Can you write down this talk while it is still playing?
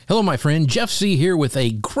Hello, my friend. Jeff C. here with a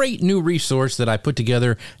great new resource that I put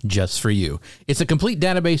together just for you. It's a complete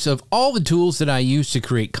database of all the tools that I use to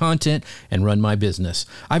create content and run my business.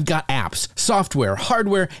 I've got apps, software,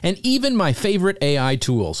 hardware, and even my favorite AI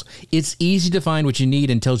tools. It's easy to find what you need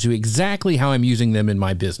and tells you exactly how I'm using them in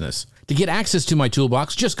my business. To get access to my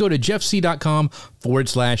toolbox, just go to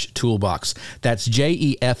jeffc.com/toolbox. That's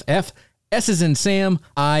JEFF. S as in Sam,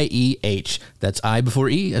 I-E-H. That's I before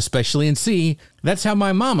E, especially in C. That's how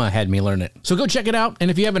my mama had me learn it. So go check it out. And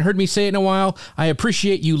if you haven't heard me say it in a while, I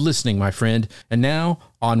appreciate you listening, my friend. And now,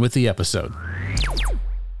 on with the episode.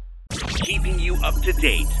 Keeping you up to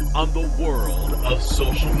date on the world of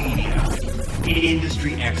social media.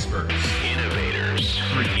 Industry experts, innovators,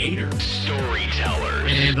 creators, storytellers,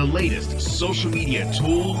 and the latest social media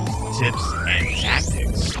tools, tips, and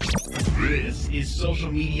tactics. This is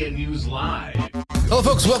Social Media News Live. Hello,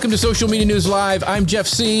 folks. Welcome to Social Media News Live. I'm Jeff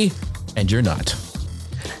C., and you're not.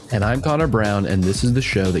 And I'm Connor Brown, and this is the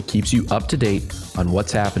show that keeps you up to date on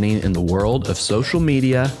what's happening in the world of social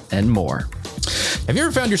media and more. Have you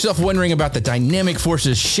ever found yourself wondering about the dynamic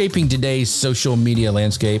forces shaping today's social media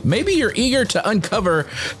landscape? Maybe you're eager to uncover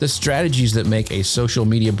the strategies that make a social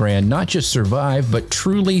media brand not just survive, but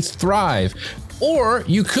truly thrive. Or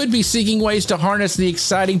you could be seeking ways to harness the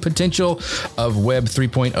exciting potential of Web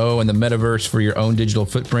 3.0 and the metaverse for your own digital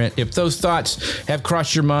footprint. If those thoughts have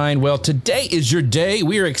crossed your mind, well, today is your day.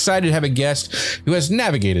 We are excited to have a guest who has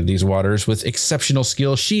navigated these waters with exceptional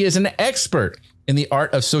skill. She is an expert in the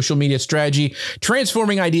art of social media strategy,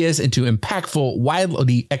 transforming ideas into impactful,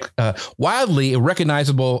 wildly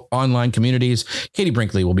recognizable online communities. Katie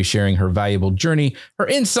Brinkley will be sharing her valuable journey, her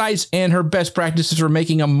insights, and her best practices for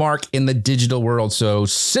making a mark in the digital world. So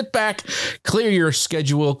sit back, clear your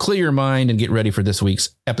schedule, clear your mind, and get ready for this week's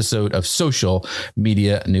episode of Social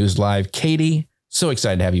Media News Live. Katie, so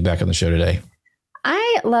excited to have you back on the show today.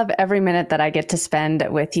 I love every minute that I get to spend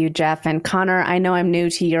with you, Jeff. And Connor, I know I'm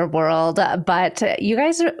new to your world, but you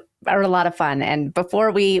guys are a lot of fun. And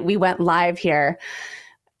before we went live here,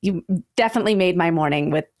 you definitely made my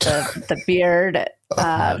morning with the beard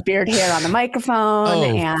hair on the microphone. Oh,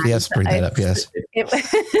 and yes, bring that up, yes.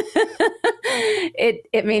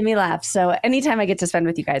 It made me laugh. So anytime I get to spend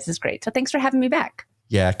with you guys is great. So thanks for having me back.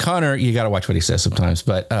 Yeah, Connor, you got to watch what he says sometimes,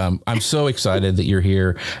 but I'm so excited that you're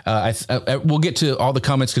here. We'll get to all the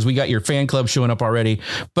comments because we got your fan club showing up already.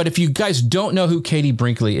 But if you guys don't know who Katie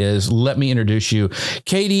Brinkley is, let me introduce you.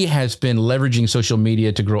 Katie has been leveraging social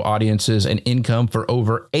media to grow audiences and income for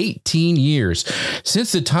over 18 years.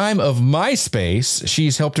 Since the time of MySpace,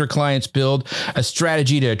 she's helped her clients build a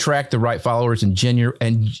strategy to attract the right followers and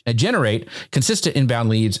generate consistent inbound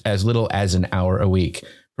leads as little as an hour a week.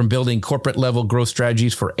 From building corporate level growth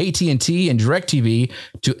strategies for AT&T and DirecTV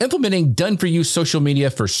to implementing done-for-you social media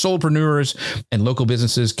for solopreneurs and local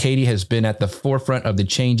businesses, Katie has been at the forefront of the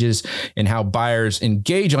changes in how buyers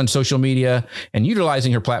engage on social media. And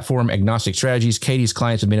utilizing her platform agnostic strategies, Katie's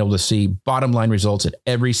clients have been able to see bottom line results at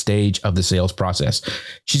every stage of the sales process.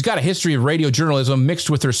 She's got a history of radio journalism mixed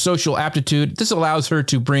with her social aptitude. This allows her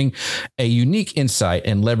to bring a unique insight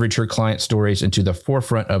and leverage her client stories into the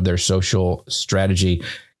forefront of their social strategy.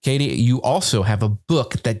 Katie, you also have a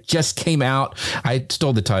book that just came out. I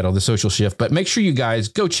stole the title, The Social Shift, but make sure you guys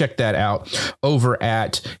go check that out over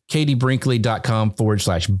at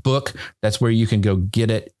katiebrinkley.com/book. That's where you can go get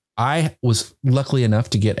it. I was lucky enough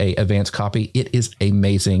to get an advanced copy. It is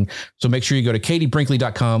amazing. So make sure you go to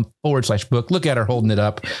katiebrinkley.com/book. Look at her holding it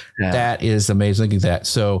up. Yeah. That is amazing. Look at that.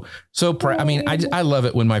 So I mean, I love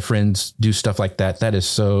it when my friends do stuff like that. That is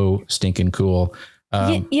so stinking cool.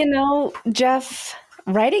 You know, Jeff,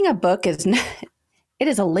 writing a book it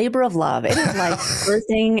is a labor of love. It is like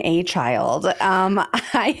birthing a child.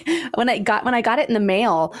 When I got it in the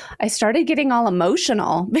mail, I started getting all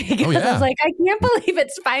emotional because I was like, I can't believe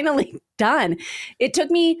it's finally done. It took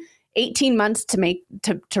me 18 months to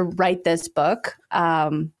write this book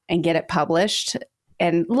and get it published.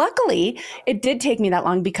 And luckily, it did take me that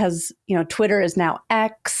long because, you know, Twitter is now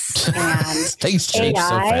X and things change AI so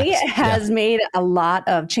fast. has made a lot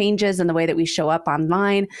of changes in the way that we show up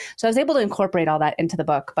online. So I was able to incorporate all that into the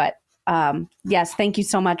book. But yes, thank you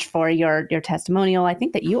so much for your testimonial. I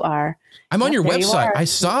think that you are. I'm on your website. I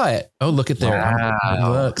saw it. Oh, look at there.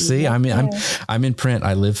 Wow. Look, see, I'm in print.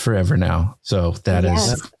 I live forever now. So that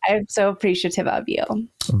is. I'm so appreciative of you.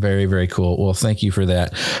 Very, very cool. Well, thank you for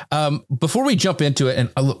that. Before we jump into it, and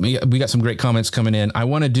look, we got some great comments coming in. I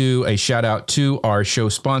want to do a shout out to our show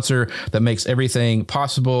sponsor that makes everything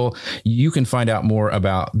possible. You can find out more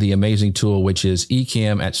about the amazing tool, which is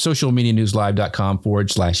Ecamm at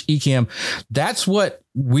socialmedianewslive.com/Ecamm. That's what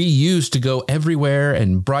we use to go everywhere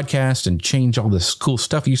and broadcast and change all this cool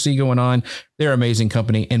stuff you see going on. They're an amazing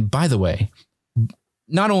company. And by the way,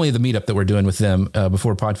 not only the meetup that we're doing with them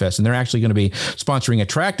before Podfest, and they're actually going to be sponsoring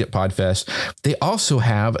Attract at Podfest, they also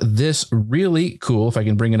have this really cool, if I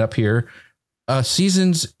can bring it up here,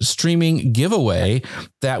 seasons streaming giveaway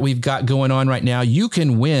that we've got going on right now. You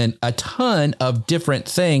can win a ton of different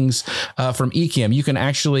things from Ecamm. You can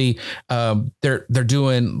actually, they're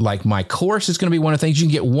doing like my course is going to be one of the things. You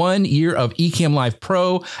can get 1 year of Ecamm Live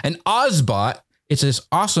Pro, an Ozbot. It's this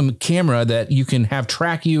awesome camera that you can have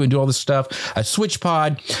track you and do all this stuff. A Switch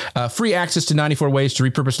Pod, free access to 94 ways to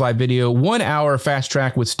repurpose live video, 1 hour fast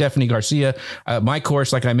track with Stephanie Garcia, my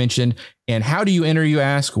course, like I mentioned. And how do you enter, you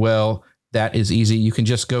ask? Well, that is easy. You can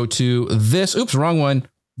just go to this. Oops, wrong one.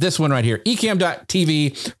 This one right here,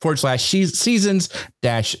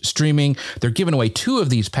 ecamm.tv/seasons-streaming. They're giving away 2 of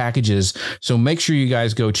these packages. So make sure you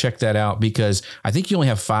guys go check that out, because I think you only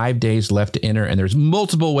have 5 days left to enter, and there's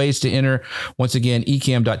multiple ways to enter. Once again,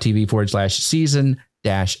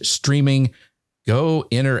 ecamm.tv/season-streaming. Go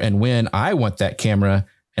enter and win. I want that camera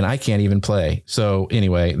and I can't even play. So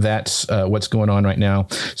anyway, that's what's going on right now.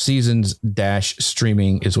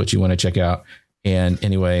 Seasons-streaming is what you want to check out. And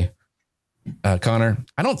anyway, Connor,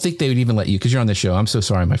 I don't think they would even let you, because you're on the show. I'm so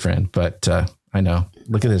sorry, my friend, but I know.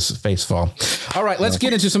 Look at his face fall. All right, let's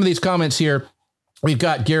get into some of these comments here. We've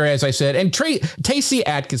got Gary, as I said, and Tacey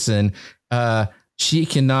Atkinson. She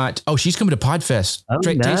cannot. Oh, she's coming to Podfest.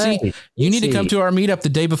 Nice. Tacey, you need to come to our meetup the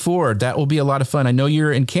day before. That will be a lot of fun. I know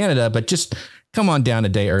you're in Canada, but just come on down a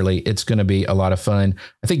day early. It's going to be a lot of fun.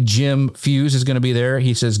 I think Jim Fuse is going to be there.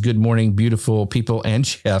 He says, "Good morning, beautiful people and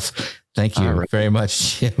Jeff." Thank you very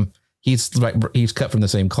much, Jim. He's cut from the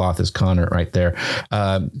same cloth as Connor right there.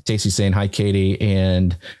 Stacey's saying hi, Katie,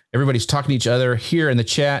 and everybody's talking to each other here in the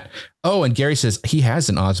chat. Oh, and Gary says he has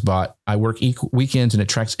an Ozbot. I work weekends and it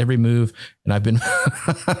tracks every move. And I've been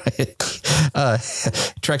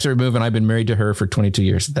tracks every move, and I've been married to her for 22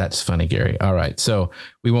 years. That's funny, Gary. All right, so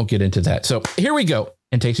we won't get into that. So here we go.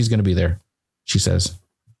 And Stacey's going to be there. She says,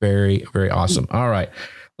 very, very awesome. All right,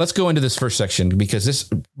 let's go into this first section, because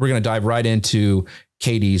we're going to dive right into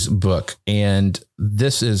Katie's book. And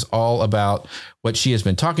this is all about what she has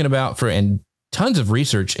been talking about and tons of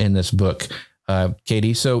research in this book,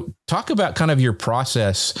 Katie. So talk about kind of your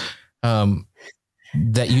process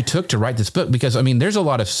that you took to write this book, because I mean, there's a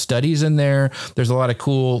lot of studies in there. There's a lot of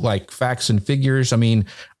cool like facts and figures. I mean,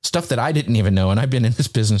 stuff that I didn't even know. And I've been in this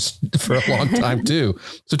business for a long time too.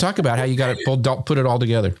 So talk about how you got it put it all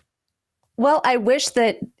together. Well, I wish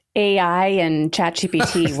that AI and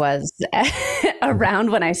ChatGPT was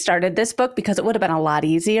around when I started this book, because it would have been a lot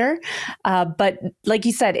easier. But like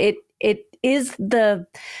you said, it is the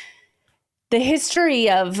history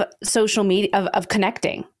of social media, of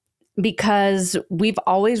connecting, because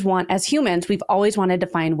as humans, we've always wanted to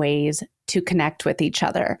find ways to connect with each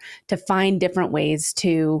other, to find different ways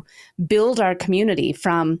to build our community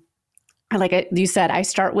from, like you said, I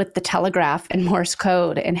start with the telegraph and Morse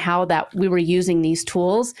code, and how that we were using these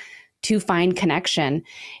tools to find connection.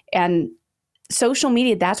 And social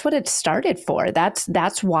media, that's what it started for.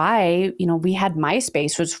 That's why, we had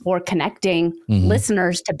MySpace, was for connecting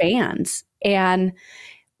listeners to bands. And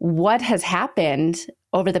what has happened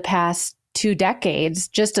over the past 2 decades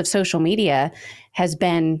just of social media has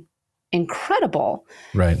been incredible.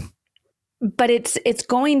 Right. But it's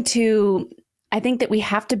going to, I think that we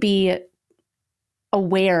have to be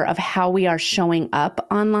aware of how we are showing up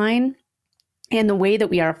online and the way that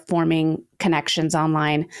we are forming connections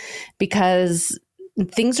online, because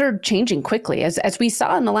things are changing quickly. As we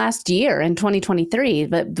saw in the last year, in 2023,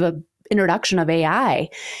 the introduction of AI,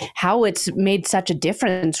 how it's made such a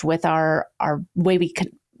difference with our way we can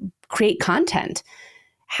create content.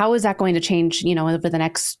 How is that going to change, over the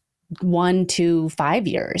next 1 to 5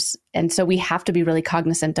 years? And so we have to be really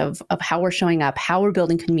cognizant of how we're showing up, how we're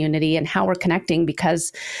building community, and how we're connecting,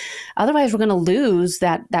 because otherwise we're going to lose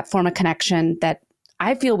that form of connection that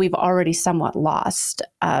I feel we've already somewhat lost.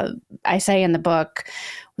 I say in the book,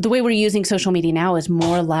 the way we're using social media now is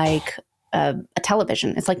more like a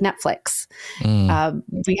television. It's like Netflix.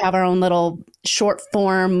 We have our own little short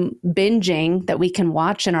form binging that we can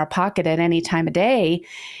watch in our pocket at any time of day.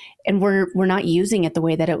 And we're not using it the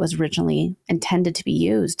way that it was originally intended to be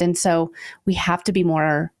used. And so we have to be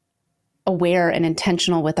more aware and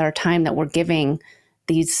intentional with our time that we're giving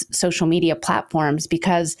these social media platforms,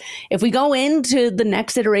 because if we go into the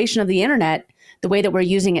next iteration of the internet the way that we're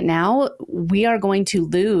using it now, we are going to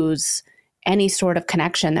lose any sort of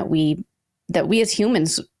connection that we as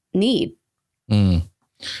humans need.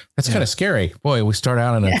 That's kind of scary. Boy, we start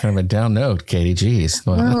out on a kind of a down note, Katie. Jeez.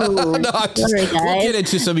 Well, Oh, no, sorry, guys. we'll get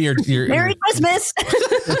into some of your Merry Christmas.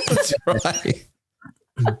 That's right.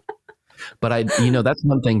 But that's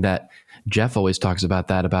one thing that Jeff always talks about,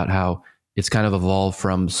 about how it's kind of evolved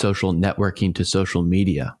from social networking to social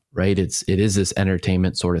media, right? It is this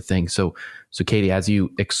entertainment sort of thing. So Katie, as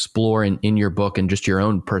you explore in your book and just your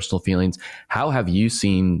own personal feelings, how have you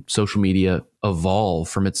seen social media evolve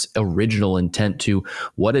from its original intent to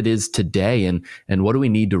what it is today? And what do we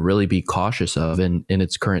need to really be cautious of in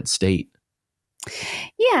its current state?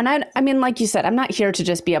 Yeah. And I mean, like you said, I'm not here to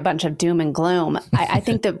just be a bunch of doom and gloom. I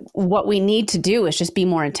think that what we need to do is just be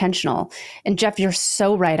more intentional. And Jeff, you're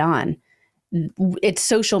so right on. It's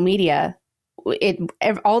social media.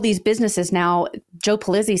 All these businesses now, Joe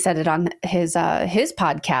Palizzi said it on his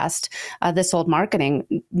podcast, This Old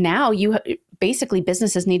Marketing. Now basically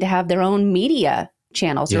businesses need to have their own media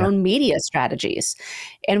channels, their own media strategies.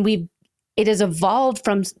 And it has evolved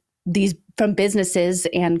from businesses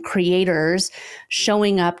and creators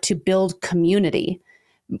showing up to build community.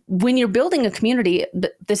 When you're building a community,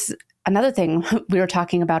 this another thing we were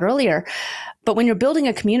talking about earlier, but when you're building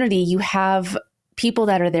a community, you have people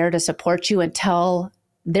that are there to support you and tell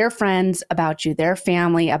their friends about you, their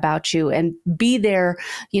family about you, and be there,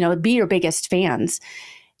 be your biggest fans.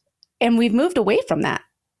 And we've moved away from that.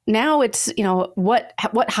 Now it's, what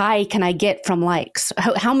high can I get from likes?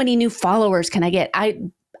 How many new followers can I get?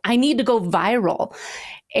 I need to go viral.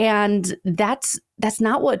 And that's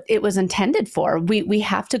not what it was intended for. We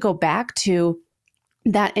have to go back to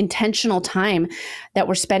that intentional time that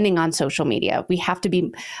we're spending on social media. We have to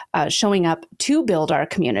be showing up to build our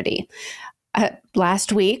community.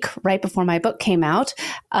 Last week, right before my book came out,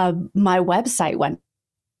 my website went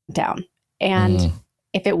down. And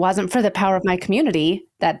if it wasn't for the power of my community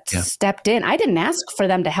that stepped in, I didn't ask for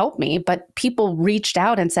them to help me, but people reached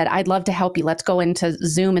out and said, I'd love to help you. Let's go into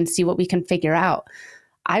Zoom and see what we can figure out.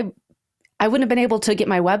 I wouldn't have been able to get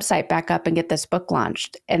my website back up and get this book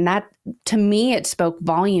launched. And that, to me, it spoke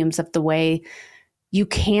volumes of the way you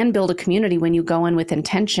can build a community when you go in with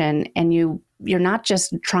intention and you're not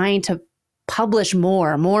just trying to publish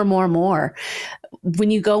more.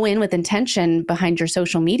 When you go in with intention behind your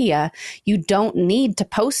social media, you don't need to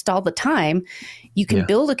post all the time. You can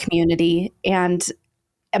build a community and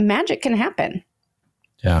magic can happen.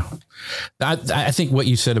 Yeah. I think what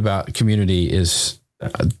you said about community is,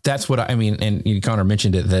 that's what I mean. And Connor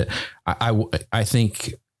mentioned it, that I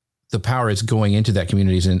think the power is going into that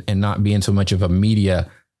communities and not being so much of a media,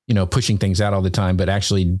 pushing things out all the time, but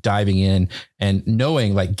actually diving in and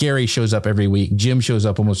knowing, like, Gary shows up every week, Jim shows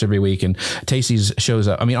up almost every week, and Tacey's shows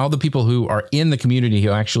up. I mean, all the people who are in the community who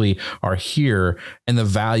actually are here, and the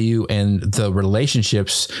value and the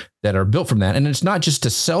relationships that are built from that. And it's not just to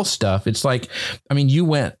sell stuff. It's like, I mean, you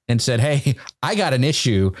went and said, hey, I got an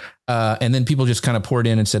issue. And then people just kind of poured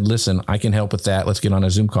in and said, listen, I can help with that. Let's get on a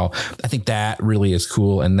Zoom call. I think that really is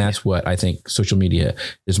cool. And that's what I think social media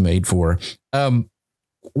is made for.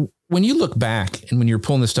 When you look back and when you're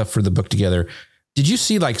pulling this stuff for the book together, did you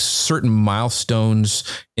see like certain milestones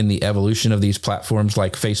in the evolution of these platforms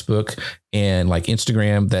like Facebook and like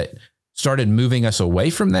Instagram that started moving us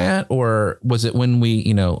away from that? Or was it when we,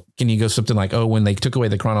 can you go something like, when they took away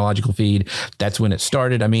the chronological feed, that's when it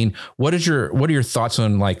started? I mean, what are your thoughts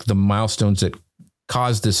on like the milestones that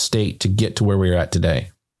caused this state to get to where we're at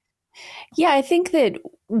today? Yeah, I think that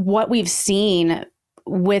what we've seen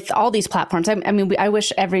with all these platforms, I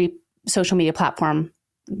wish every social media platform,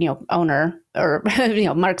 owner or,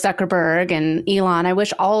 Mark Zuckerberg and Elon, I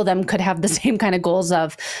wish all of them could have the same kind of goals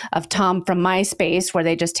of Tom from MySpace, where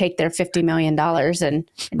they just take their $50 million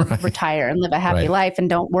and retire and live a happy life and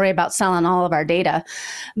don't worry about selling all of our data.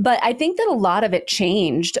 But I think that a lot of it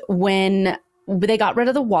changed when they got rid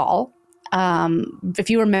of the wall. If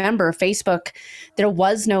you remember Facebook, there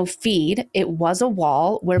was no feed. It was a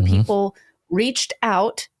wall where people reached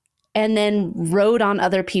out and then wrote on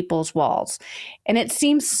other people's walls. And it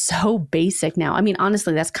seems so basic now. I mean,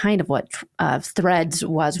 honestly, that's kind of what Threads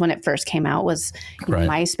was when it first came out, was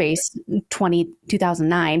MySpace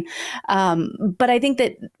 2009. But I think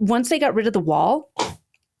that once they got rid of the wall,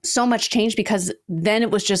 so much changed, because then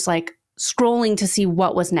it was just like scrolling to see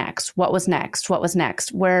what was next, where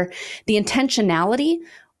the intentionality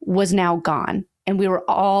was now gone. And we were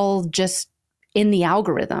all just in the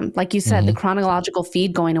algorithm. Like you said, the chronological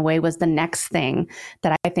feed going away was the next thing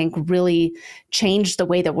that I think really changed the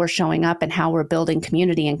way that we're showing up and how we're building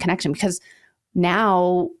community and connection. Because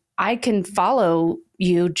now I can follow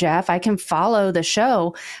you, Jeff, I can follow the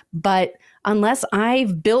show, but unless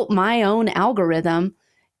I've built my own algorithm,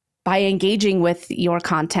 by engaging with your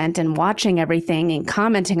content and watching everything and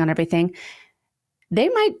commenting on everything, they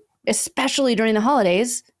might, especially during the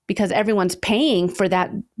holidays, because everyone's paying for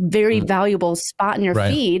that very valuable spot in your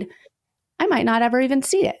feed, I might not ever even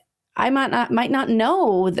see it. I might not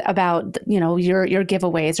know about, your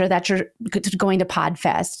giveaways or that you're going to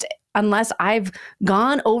Podfest unless I've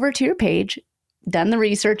gone over to your page, done the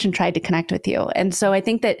research, and tried to connect with you. And so I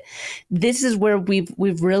think that this is where we've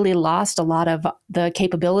really lost a lot of the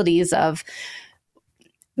capabilities of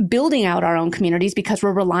building out our own communities because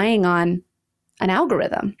we're relying on an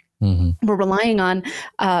algorithm. Mm-hmm. We're relying on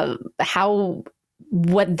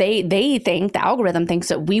what they think, the algorithm thinks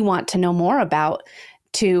that we want to know more about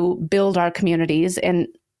to build our communities. And,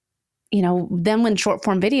 then when short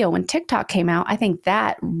form video, when TikTok came out, I think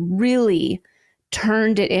that really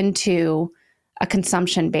turned it into a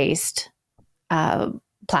consumption-based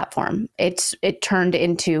platform. It turned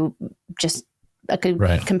into just a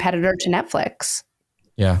competitor to Netflix.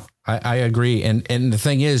 Yeah, I agree. And the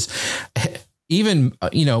thing is, even,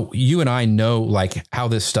 you and I know like how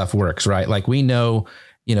this stuff works, right? Like we know,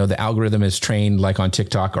 the algorithm is trained like on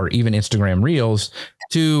TikTok or even Instagram Reels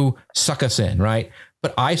to suck us in, right?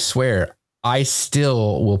 But I swear, I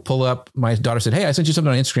still will pull up. My daughter said, "Hey, I sent you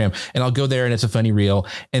something on Instagram," and I'll go there and it's a funny reel.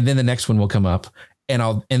 And then the next one will come up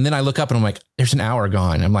and then I look up and I'm like, there's an hour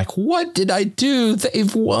gone. I'm like, what did I do?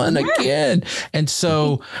 They've won again. And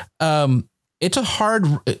so, it's a hard,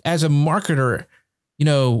 as a marketer,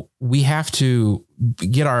 we have to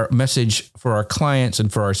get our message for our clients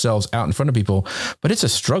and for ourselves out in front of people, but it's a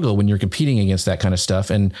struggle when you're competing against that kind of stuff.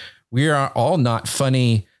 And we are all not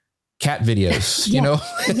funny cat videos, Yeah.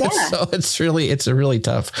 So it's a really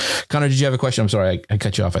tough. Connor, did you have a question? I'm sorry. I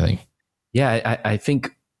cut you off, I think. Yeah. I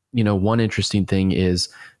think, one interesting thing is,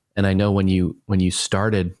 and I know when you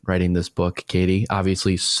started writing this book, Katie,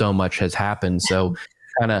 obviously so much has happened. So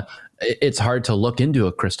it's hard to look into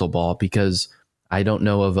a crystal ball because I don't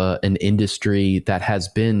know of an industry that has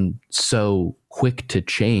been so quick to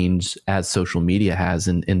change as social media has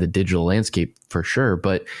in the digital landscape for sure.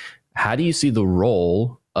 But how do you see the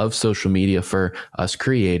role of social media for us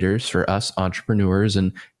creators, for us entrepreneurs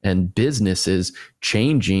and businesses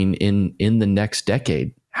changing in the next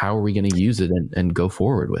decade? How are we going to use it and go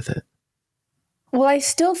forward with it? Well, I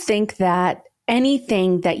still think that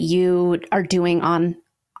anything that you are doing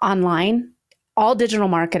online, all digital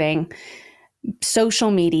marketing,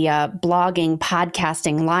 social media, blogging,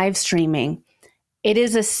 podcasting, live streaming, it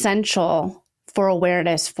is essential for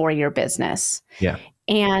awareness for your business. Yeah.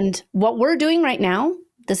 And what we're doing right now,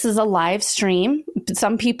 this is a live stream.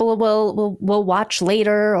 Some people will watch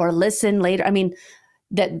later or listen later. I mean,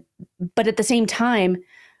 but at the same time,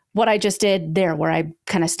 what I just did there, where I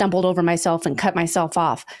kind of stumbled over myself and cut myself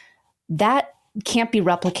off, that can't be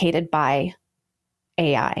replicated by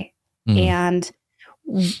AI. And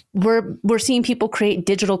we're seeing people create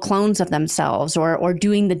digital clones of themselves or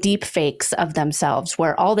doing the deep fakes of themselves,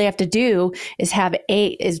 where all they have to do is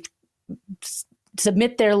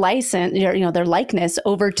submit their license, their likeness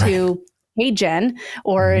over to HeyGen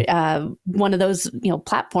or one of those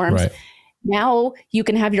platforms. Right. Now you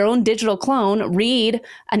can have your own digital clone read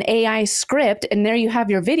an AI script, and there you have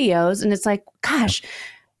your videos. And it's like, gosh,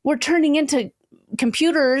 we're turning into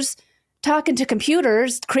computers, talking to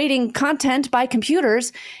computers, creating content by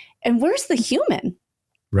computers. And where's the human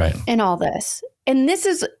in all this? And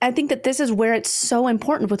I think that this is where it's so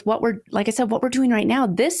important with what we're doing right now.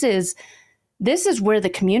 This is where the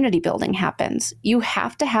community building happens. You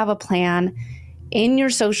have to have a plan in your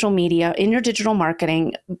social media, in your digital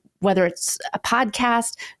marketing, whether it's a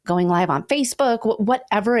podcast, going live on Facebook,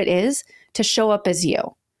 whatever it is, to show up as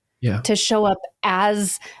you, to show up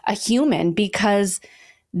as a human, because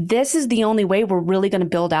this is the only way we're really going to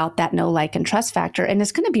build out that know, like, and trust factor. And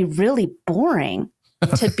it's going to be really boring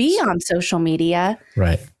to be on social media.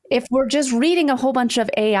 Right. If we're just reading a whole bunch of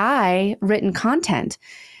AI written content.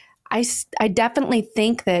 I definitely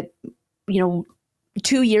think that,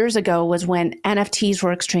 2 years ago was when NFTs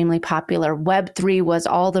were extremely popular. Web3 was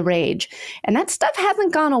all the rage. And that stuff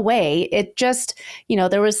hasn't gone away. It just,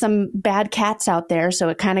 there was some bad cats out there. So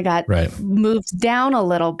it kind of got moved down a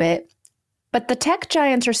little bit. But the tech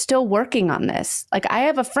giants are still working on this. Like, I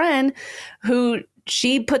have a friend who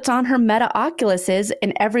she puts on her Meta Oculuses,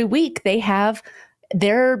 and every week they have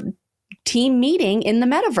their team meeting in the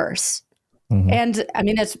metaverse. Mm-hmm. And I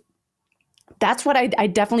mean, that's what I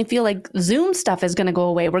definitely feel like. Zoom stuff is going to go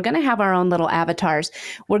away. We're going to have our own little avatars.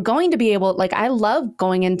 We're going to be able, I love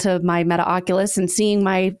going into my Meta Oculus and seeing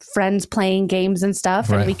my friends playing games and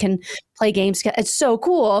stuff, and we can play games. It's so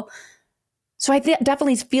cool. So I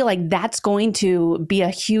definitely feel like that's going to be a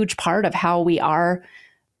huge part of how we are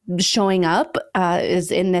showing up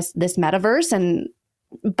is in this metaverse,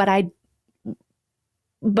 but I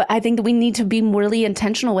think that we need to be really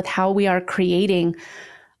intentional with how we are creating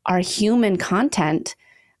our human content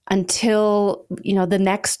until, the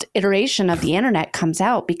next iteration of the internet comes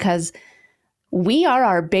out, because we are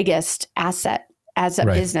our biggest asset as a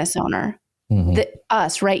business owner.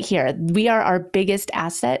 Us right here, we are our biggest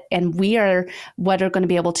asset, and we are what are going to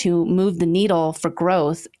be able to move the needle for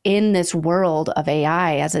growth in this world of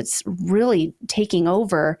AI as it's really taking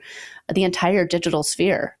over the entire digital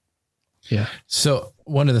sphere. Yeah. So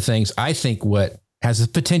one of the things I think what has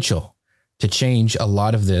the potential to change a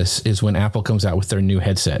lot of this is when Apple comes out with their new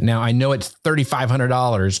headset. Now, I know it's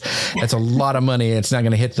 $3,500. That's a lot of money. It's not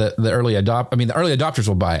going to hit the early the early adopters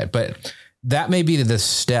will buy it, but that may be the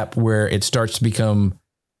step where it starts to become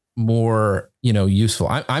more, useful.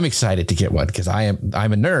 I'm excited to get one because I'm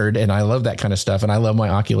a nerd and I love that kind of stuff. And I love my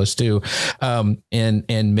Oculus too.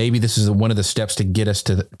 And maybe this is one of the steps to get us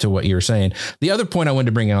to what you were saying. The other point I wanted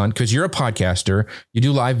to bring on, because you're a podcaster, you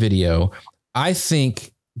do live video. I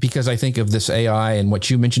think, because I think of this AI and what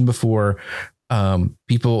you mentioned before,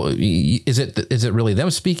 people, is it really them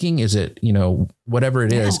speaking? Is it, whatever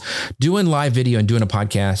it is, doing live video and doing a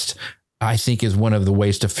podcast, I think is one of the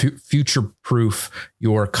ways to future-proof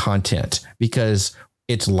your content, because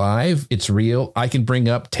it's live, it's real. I can bring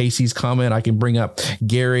up Tacey's comment. I can bring up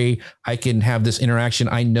Gary. I can have this interaction.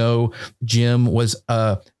 I know Jim was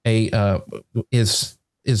is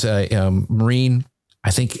a Marine.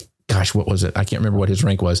 I think, gosh, what was it? I can't remember what his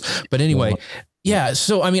rank was, but anyway, yeah.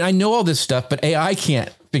 So, I know all this stuff, but AI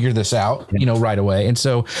can't figure this out, right away. And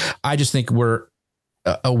so I just think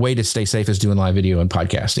a way to stay safe is doing live video and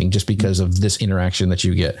podcasting, just because of this interaction that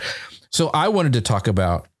you get. So I wanted to talk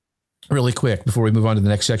about really quick before we move on to the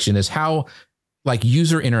next section is how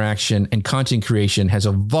user interaction and content creation has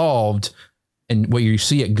evolved and where you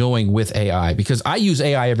see it going with AI, because I use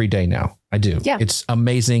AI every day now. I do. Yeah. It's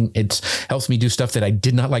amazing. It helps me do stuff that I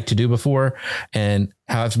did not like to do before, and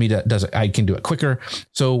helps me I can do it quicker.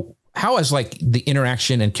 So how has the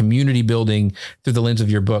interaction and community building through the lens of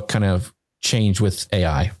your book kind of change with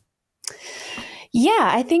AI? Yeah,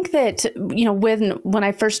 I think that, when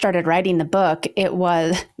I first started writing the book,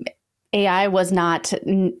 AI was not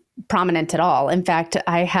prominent at all. In fact,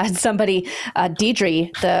 I had somebody,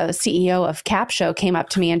 Deidre, the CEO of Capshow, came up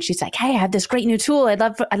to me and she's like, "Hey, I have this great new tool. I'd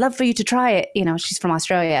love for you to try it." She's from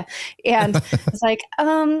Australia. And it's like,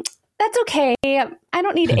 that's okay. I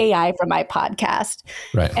don't need AI for my podcast.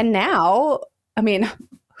 Right. And now,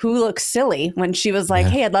 who looks silly when she was like,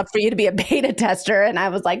 "Hey, I'd love for you to be a beta tester." And I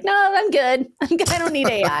was like, "No, I'm good. I don't need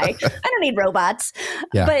AI. I don't need robots."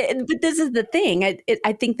 Yeah. But this is the thing.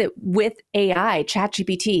 I think that with AI,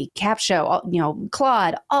 ChatGPT, Capshow,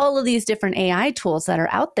 Claude, all of these different AI tools that are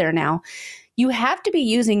out there now, you have to be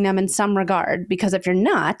using them in some regard, because if you're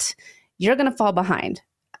not, you're going to fall behind.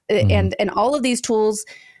 Mm-hmm. And all of these tools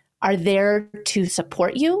are there to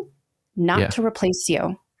support you, not to replace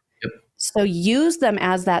you. So use them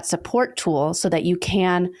as that support tool so that you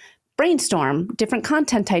can brainstorm different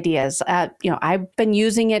content ideas. I've been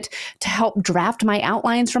using it to help draft my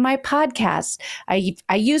outlines for my podcast. I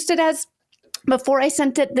used it as, before I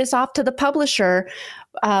sent this off to the publisher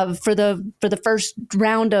for the first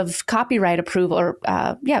round of copyright approval, or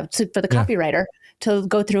for the copywriter to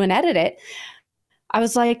go through and edit it. I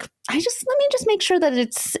was like, let me just make sure that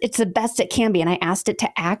it's the best it can be. And I asked it to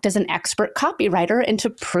act as an expert copywriter and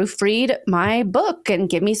to proofread my book and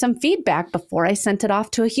give me some feedback before I sent it off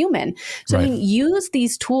to a human. So use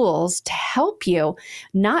these tools to help you,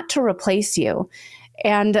 not to replace you.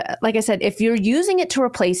 And like I said, if you're using it to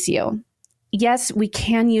replace you, yes, we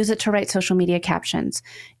can use it to write social media captions.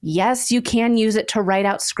 Yes, you can use it to write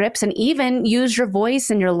out scripts and even use your voice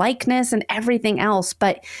and your likeness and everything else.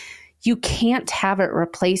 But you can't have it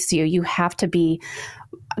replace you. You have to be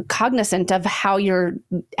cognizant of how you're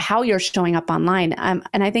showing up online. And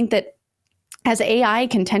I think that as AI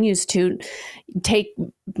continues to take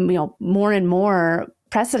more and more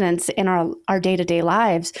precedence in our day-to-day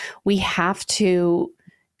lives, we have to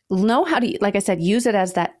know how to, like I said, use it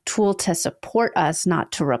as that tool to support us,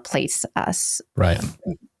 not to replace us. Right.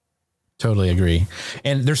 Totally agree.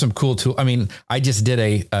 And there's some cool tool. I just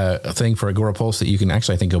did a thing for Agorapulse that you can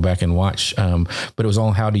actually, I think, go back and watch. But it was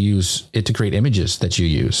all how to use it to create images that you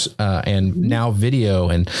use. And now video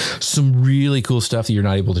and some really cool stuff that you're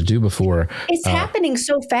not able to do before. It's happening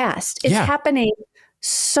so fast. It's happening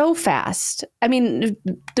so fast.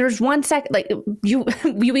 There's 1 second,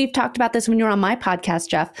 we've talked about this when you were on my podcast,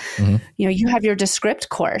 Jeff. Mm-hmm. You have your Descript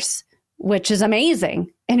course, which is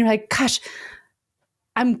amazing. And you're like, gosh,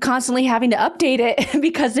 I'm constantly having to update it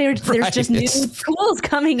because there's just new tools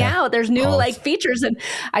coming out. There's new like features, and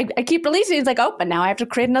I keep releasing. It's like, oh, but now I have to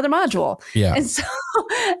create another module. Yeah. And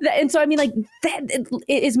so I mean, like that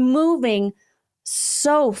it is moving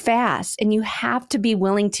so fast, and you have to be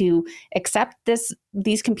willing to accept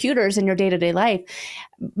these computers in your day-to-day life,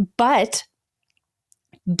 but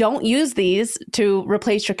don't use these to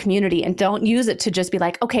replace your community, and don't use it to just be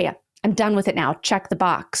like, okay, I'm done with it now. Check the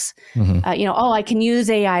box. I can use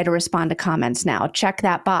AI to respond to comments now. Check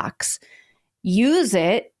that box. Use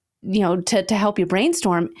it, to help you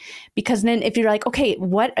brainstorm, because then if you're like, okay,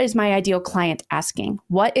 what is my ideal client asking?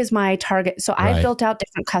 What is my target? So I've built out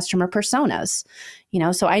different customer personas,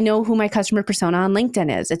 so I know who my customer persona on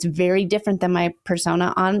LinkedIn is. It's very different than my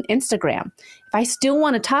persona on Instagram. If I still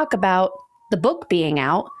want to talk about the book being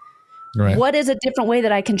out, what is a different way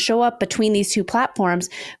that I can show up between these two platforms?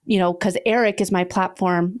 Because Eric is my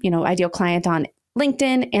platform, ideal client on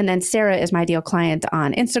LinkedIn, and then Sarah is my ideal client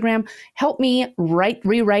on Instagram. Help me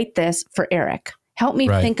rewrite this for Eric. Help me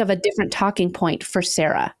think of a different talking point for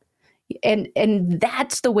Sarah. And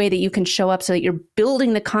that's the way that you can show up, so that you're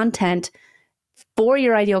building the content for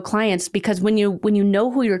your ideal clients, because when you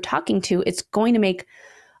know who you're talking to, it's going to make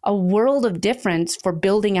a world of difference for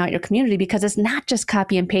building out your community, because it's not just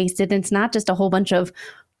copy and pasted. And it's not just a whole bunch of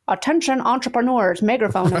attention entrepreneurs,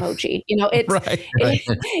 megaphone emoji.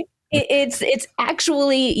 It's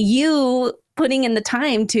actually you putting in the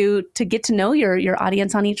time to get to know your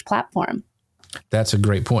audience on each platform. That's a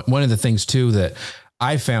great point. One of the things too that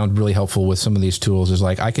I found really helpful with some of these tools is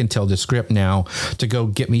like, I can tell Descript now to go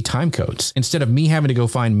get me time codes instead of me having to go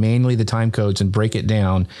find manually the time codes and break it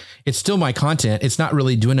down. It's still my content. It's not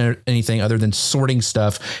really doing anything other than sorting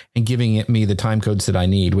stuff and giving it me the time codes that I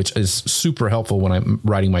need, which is super helpful when I'm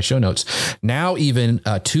writing my show notes. Now, even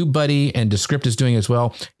TubeBuddy and Descript is doing as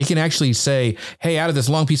well. It can actually say, hey, out of this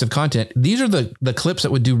long piece of content, these are the clips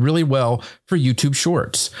that would do really well for YouTube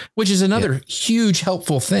Shorts, which is another huge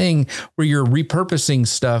helpful thing where you're repurposing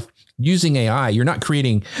stuff using AI. You're not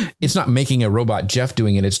it's not making a robot Jeff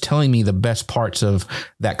doing it. It's telling me the best parts of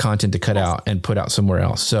that content to cut out and put out somewhere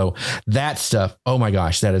else. So that stuff, oh my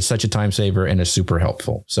gosh, that is such a time saver and is super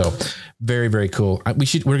helpful. So very, very cool.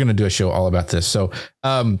 We're going to do a show all about this. So,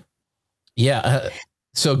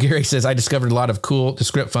 so Gary says, I discovered a lot of cool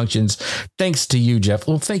Descript functions thanks to you, Jeff.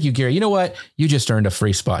 Well, thank you, Gary. You know what? You just earned a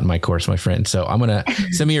free spot in my course, my friend. So I'm going to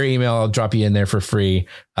send me your email. I'll drop you in there for free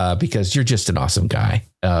because you're just an awesome guy.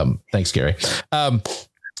 Thanks, Gary. And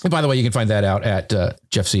by the way, you can find that out at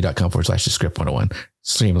jeffc.com/Descript 101.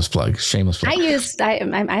 Shameless plug.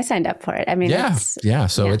 I signed up for it. I mean,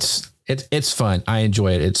 So it's fun. I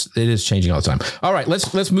enjoy it. It is changing all the time. All right,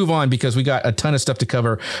 let's move on because we got a ton of stuff to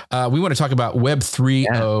cover. We want to talk about Web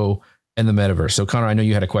 3.0 and the metaverse. So Connor, I know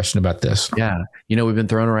you had a question about this. Yeah. We've been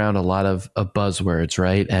throwing around a lot of buzzwords,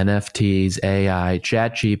 right? NFTs, AI,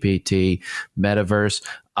 ChatGPT, metaverse,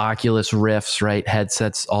 Oculus Rifts, right?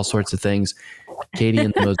 Headsets, all sorts of things. Katie,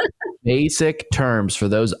 in the most basic terms, for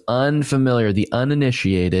those unfamiliar, the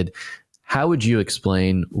uninitiated, how would you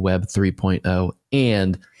explain Web 3.0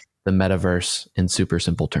 and the metaverse in super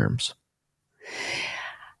simple terms?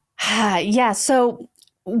 So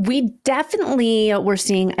we definitely were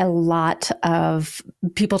seeing a lot of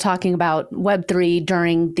people talking about Web3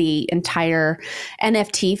 during the entire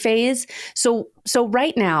NFT phase. So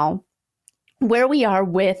right now, where we are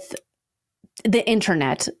with the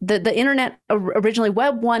internet, the internet originally,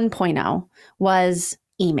 Web 1.0 was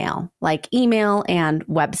email and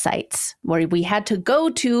websites, where we had to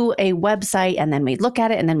go to a website and then we'd look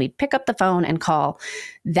at it and then we'd pick up the phone and call.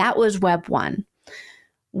 That was Web 1.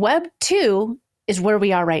 Web 2 is where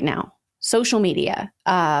we are right now. Social media,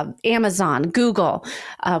 Amazon, Google,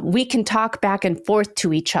 we can talk back and forth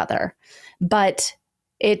to each other, but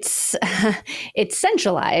it's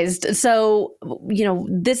centralized. So,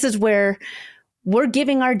 this is where we're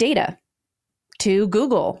giving our data to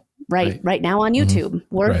Google right now on YouTube.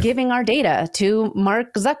 Mm-hmm. We're giving our data to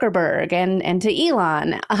Mark Zuckerberg and to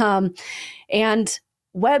Elon. And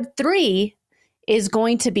Web3 is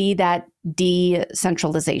going to be that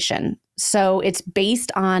decentralization. So it's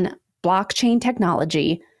based on blockchain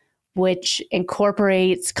technology, which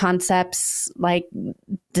incorporates concepts like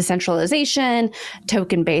decentralization,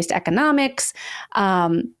 token-based economics.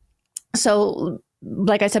 So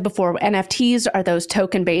like I said before, NFTs are those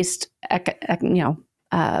token-based,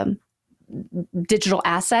 digital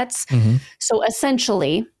assets. Mm-hmm. So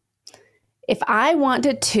essentially, if I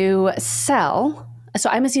wanted to sell, so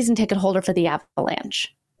I'm a season ticket holder for the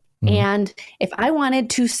Avalanche. Mm-hmm. And if I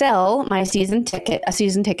wanted to sell my season ticket,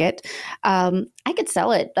 I could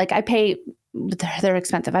sell it. Like I pay they're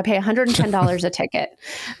expensive. I pay $110 a ticket.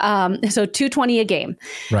 So $220 a game.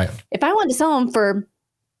 Right. If I want to sell them for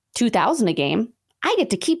 $2,000 a game, I get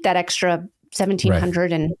to keep that extra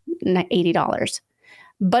 $1,780.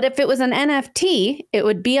 But if it was an NFT, it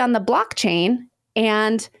would be on the blockchain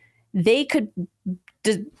and they could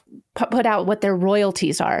put out what their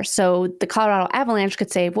royalties are. So the Colorado Avalanche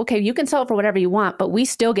could say, okay, you can sell it for whatever you want, but we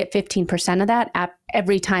still get 15% of that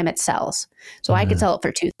every time it sells. So I could sell it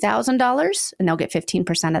for $2,000 and they'll get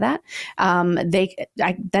 15% of that.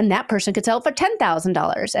 Then that person could sell it for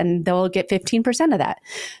 $10,000 and they'll get 15% of that.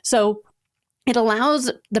 So it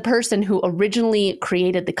allows the person who originally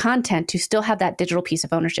created the content to still have that digital piece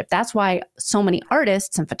of ownership. That's why so many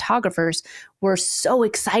artists and photographers were so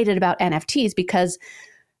excited about NFTs, because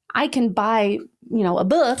I can buy, a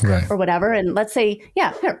book or whatever. And let's say,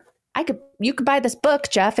 here, you could buy this book,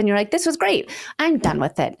 Jeff. And you're like, this was great. I'm done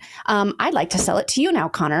with it. I'd like to sell it to you now,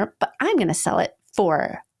 Connor, but I'm going to sell it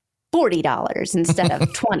for $40 instead of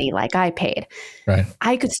 $20 like I paid. Right.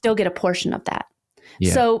 I could still get a portion of that.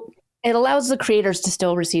 Yeah. So it allows the creators to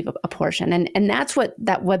still receive a portion. And that's what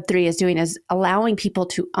that Web3 is doing, is allowing people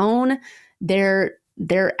to own their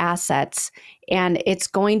assets. And it's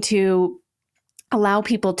going to allow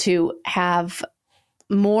people to have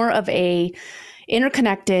more of a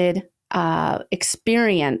interconnected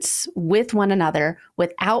experience with one another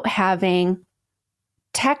without having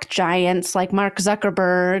tech giants like Mark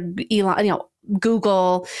Zuckerberg, Elon,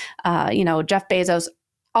 Google, Jeff Bezos,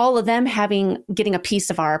 all of them getting a piece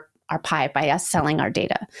of our pie by us selling our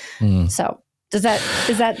data. So is that?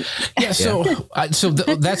 Yeah. So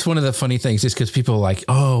that's one of the funny things, is because people are like,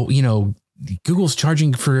 oh, Google's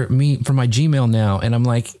charging for my Gmail now. And I'm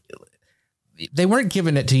like, they weren't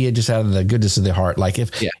giving it to you just out of the goodness of their heart. Like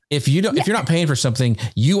if you're not paying for something,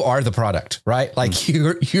 you are the product, right? Like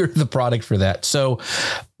you're the product for that. So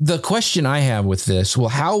the question I have with this, well,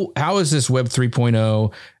 how is this Web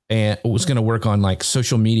 3.0 and what's going to work on like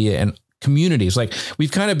social media and communities? Like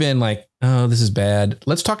we've kind of been like, oh, this is bad.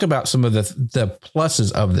 Let's talk about some of the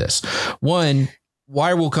pluses of this. One,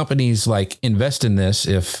 why will companies like invest in this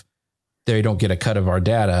if they don't get a cut of our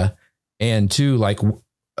data? And two, like,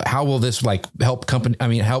 how will this like help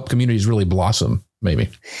communities really blossom? Maybe.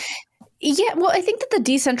 Yeah, well, I think that the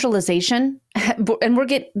decentralization,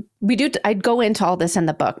 and I'd go into all this in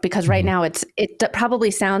the book, because right now it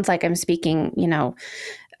probably sounds like I'm speaking,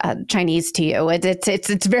 Chinese to you.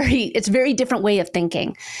 It's very different way of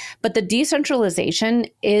thinking, but the decentralization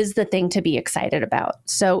is the thing to be excited about.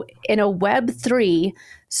 So in a Web3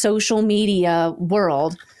 social media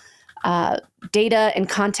world, data and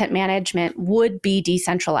content management would be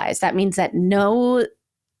decentralized. That means that no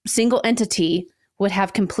single entity would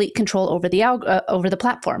have complete control over the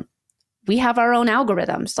platform. We have our own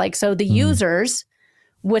algorithms, so the users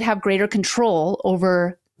would have greater control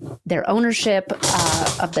over their ownership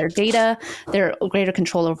of their data, their greater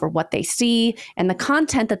control over what they see and the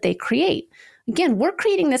content that they create. Again, we're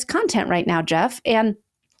creating this content right now, Jeff, and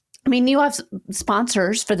I mean, you have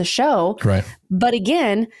sponsors for the show, right? But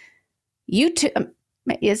again, YouTube,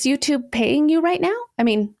 is YouTube paying you right now? I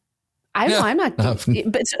mean, I'm not, but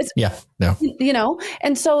no.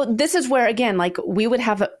 And so this is where, again, like we would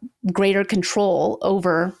have a greater control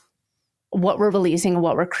over what we're releasing and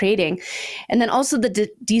what we're creating. And then also the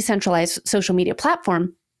decentralized social media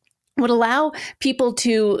platform would allow people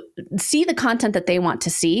to see the content that they want to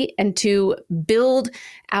see and to build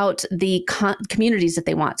out the communities that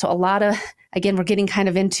they want. So again, we're getting kind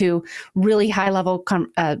of into really high level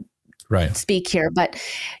speak here, but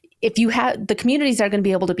if you have the communities that are going to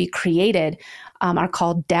be able to be created are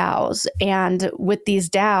called DAOs. And with these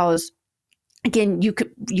DAOs, again, you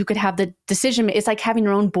could have the decision. It's like having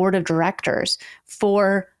your own board of directors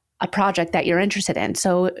for a project that you're interested in.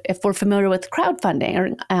 So if we're familiar with crowdfunding or,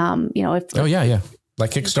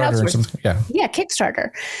 like Kickstarter or something. Yeah,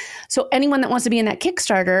 Kickstarter. So anyone that wants to be in that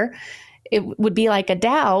Kickstarter, it would be like a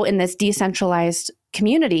DAO in this decentralized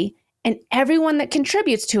community, and everyone that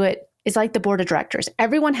contributes to it is like the board of directors.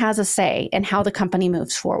 Everyone has a say in how the company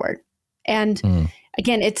moves forward. And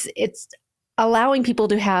again, it's allowing people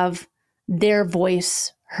to have their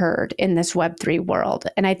voice heard in this Web3 world.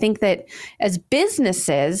 And I think that as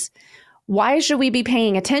businesses, why should we be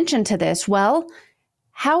paying attention to this? Well,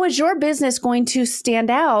 how is your business going to stand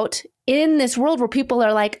out in this world where people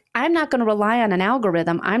are like, I'm not going to rely on an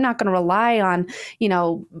algorithm. I'm not going to rely on,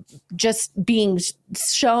 just being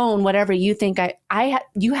shown whatever you think.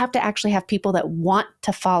 You have to actually have people that want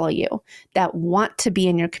to follow you, that want to be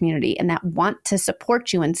in your community, and that want to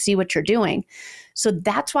support you and see what you're doing. So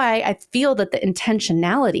that's why I feel that the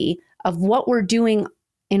intentionality of what we're doing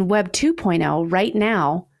in Web 2.0 right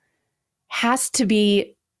now has to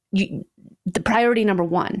be the priority number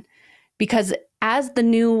one, because as the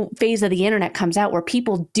new phase of the internet comes out where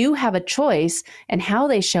people do have a choice in how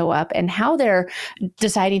they show up and how they're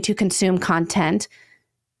deciding to consume content,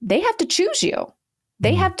 they have to choose you.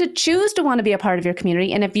 They have to choose to want to be a part of your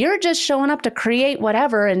community. And if you're just showing up to create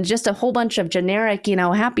whatever and just a whole bunch of generic,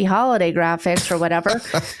 happy holiday graphics or whatever,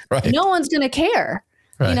 right. No one's going to care.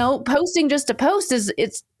 Right. Posting just to post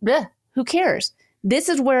who cares? This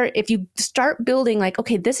is where if you start building like,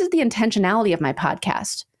 okay, this is the intentionality of my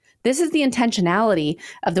podcast. This is the intentionality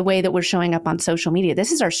of the way that we're showing up on social media.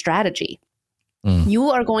 This is our strategy.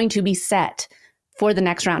 You are going to be set for the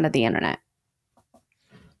next round of the internet.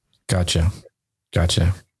 Gotcha.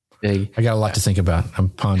 Big. I got a lot to think about. I'm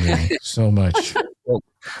pondering so much. Well,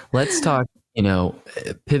 let's talk,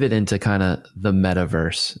 pivot into kind of the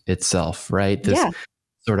metaverse itself, right? This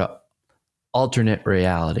sort of alternate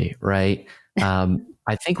reality, right?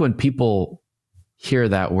 I think when people hear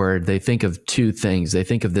that word, they think of two things. They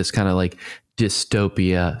think of this kind of like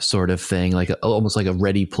dystopia sort of thing, like almost like a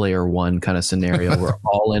Ready Player One kind of scenario. We're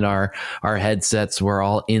all in our headsets. We're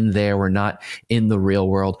all in there. We're not in the real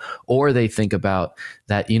world. Or they think about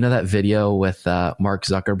that, that video with Mark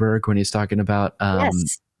Zuckerberg when he's talking about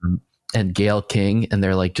and Gayle King, and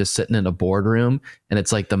they're like just sitting in a boardroom, and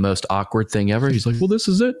it's like the most awkward thing ever. He's like, well, this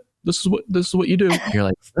is it. This is what you do. And you're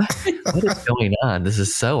like, what is going on? This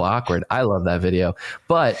is so awkward. I love that video.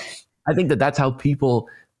 But I think that's how people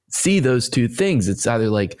see those two things. It's either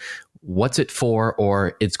like, what's it for,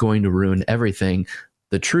 or it's going to ruin everything.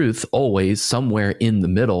 The truth always somewhere in the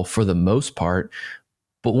middle for the most part.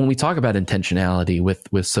 But when we talk about intentionality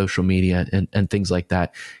with social media and things like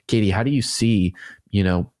that, Katie, how do you see,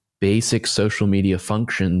 basic social media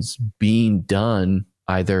functions being done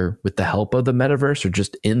either with the help of the metaverse or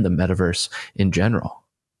just in the metaverse in general?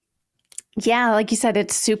 Yeah, like you said,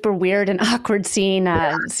 it's super weird and awkward seeing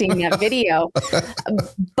that video.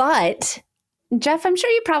 But Jeff, I'm sure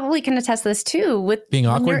you probably can attest to this too. With being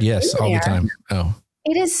awkward, yes, all the time. Oh,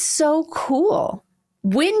 it is so cool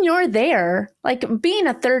when you're there. Like being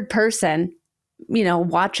a third person,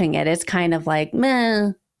 watching it, it's kind of like,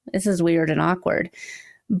 meh, this is weird and awkward.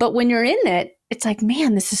 But when you're in it, it's like,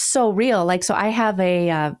 man, this is so real. Like, so I have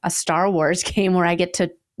a Star Wars game where I get to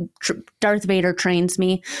Darth Vader trains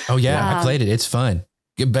me. Oh yeah, I played it. It's fun.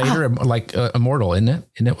 Vader, like immortal, isn't it?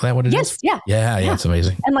 Isn't that what it is? Yes, yeah. Yeah, it's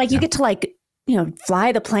amazing. And like you get to like,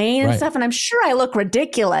 fly the plane and stuff. And I'm sure I look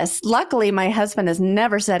ridiculous. Luckily, my husband has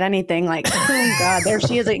never said anything like, oh God, there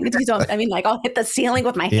she is. I mean, like I'll hit the ceiling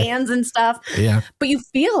with my hands and stuff. Yeah. But you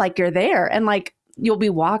feel like you're there, and like you'll be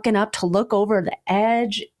walking up to look over the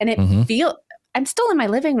edge, and it I'm still in my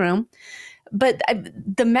living room, but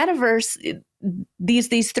the metaverse, these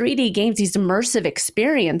 3D games, these immersive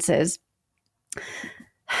experiences,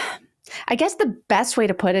 I guess the best way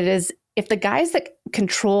to put it is if the guys that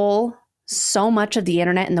control so much of the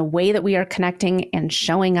internet and the way that we are connecting and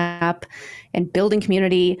showing up and building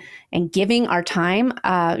community and giving our time,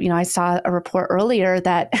 I saw a report earlier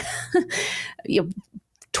that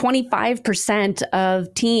 25%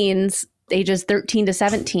 of teens ages 13 to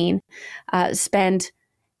 17 spend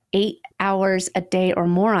 8 hours a day or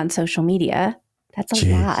more on social media. That's a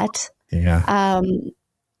lot. Yeah.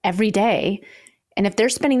 Every day. And if they're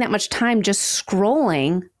spending that much time just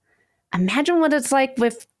scrolling, imagine what it's like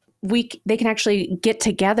with they can actually get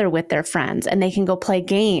together with their friends and they can go play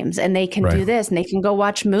games and they can do this and they can go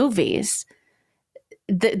watch movies.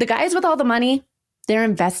 The guys with all the money, they're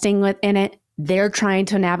investing in it. They're trying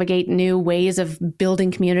to navigate new ways of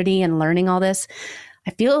building community and learning all this.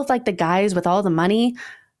 I feel like the guys with all the money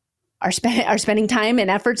are spending time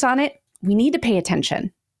and efforts on it. We need to pay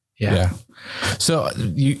attention. Yeah. So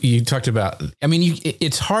you talked about,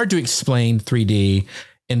 it's hard to explain 3D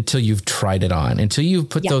until you've tried it on, until you've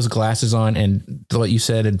put those glasses on and what you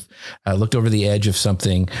said and looked over the edge of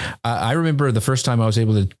something. I remember the first time I was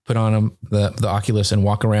able to put on the Oculus and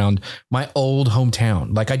walk around my old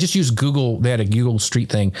hometown. Like I just used Google. They had a Google Street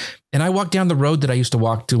thing. And I walked down the road that I used to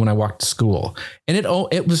walk to when I walked to school. And I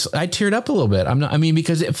teared up a little bit.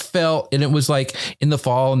 Because it felt, and it was like in the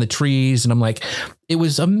fall and the trees. And I'm like, it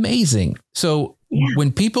was amazing. So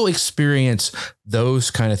when people experience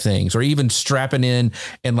those kind of things, or even strapping in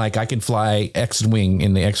and like I can fly X-Wing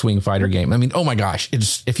in the X-Wing fighter game. Oh my gosh,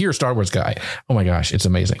 if you're a Star Wars guy, oh my gosh, it's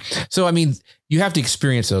amazing. So, you have to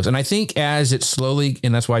experience those. And I think as it slowly,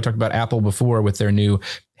 and that's why I talked about Apple before with their new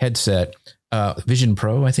headset, Vision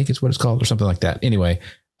Pro, I think is what it's called, or something like that. Anyway,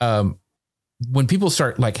 when people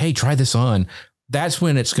start like, hey, try this on, that's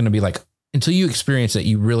when it's going to be like, until you experience it,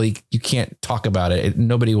 you can't talk about it.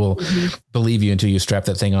 Nobody will believe you until you strap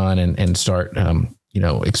that thing on and start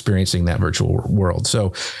experiencing that virtual world.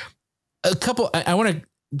 So I want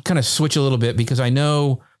to kind of switch a little bit because I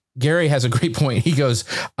know Gary has a great point. He goes,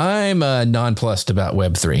 I'm nonplussed about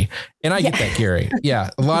Web3. And I get that, Gary. Yeah.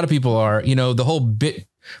 A lot of people are, the whole a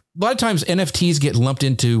lot of times NFTs get lumped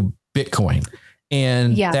into Bitcoin.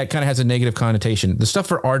 And that kind of has a negative connotation. The stuff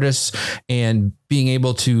for artists and being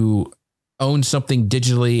able to own something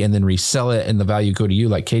digitally and then resell it and the value go to you,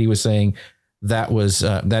 like Katie was saying,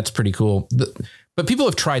 that's pretty cool. But people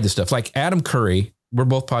have tried this stuff, like Adam Curry. We're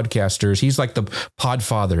both podcasters. He's like the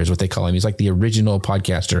podfather is what they call him. He's like the original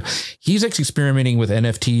podcaster. He's experimenting with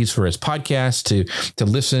NFTs for his podcast to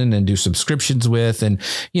listen and do subscriptions with. And,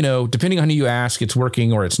 depending on who you ask, it's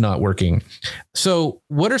working or it's not working. So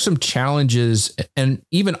what are some challenges and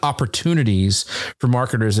even opportunities for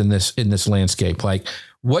marketers in this landscape? Like,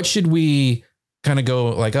 what should we kind of go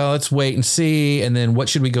like, oh, let's wait and see. And then what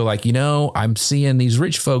should we go like, I'm seeing these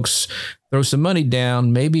rich folks throw some money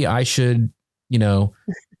down. Maybe I should,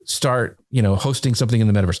 start, hosting something in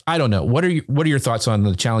the metaverse. I don't know. What are your thoughts on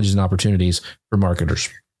the challenges and opportunities for marketers?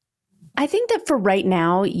 I think that for right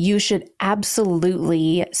now, you should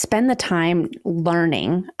absolutely spend the time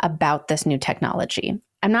learning about this new technology.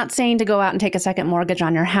 I'm not saying to go out and take a second mortgage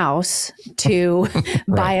on your house to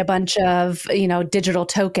buy a bunch of, digital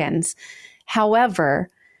tokens. However,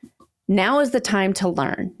 now is the time to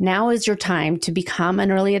learn. Now is your time to become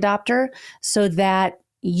an early adopter so that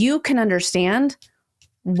you can understand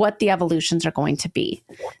what the evolutions are going to be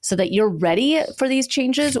so that you're ready for these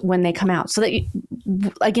changes when they come out. So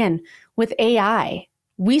that, again, with AI,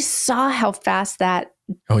 we saw how fast that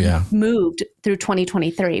moved through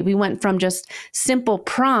 2023. We went from just simple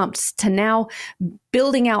prompts to now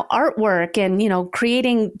building out artwork and,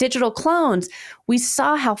 creating digital clones. We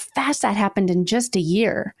saw how fast that happened in just a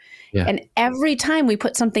year. Yeah. And every time we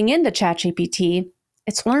put something into ChatGPT,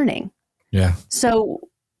 it's learning. Yeah. So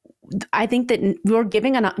I think that we're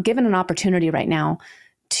given an opportunity right now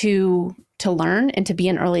to learn and to be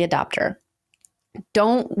an early adopter.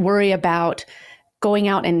 Don't worry about going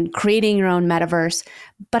out and creating your own metaverse.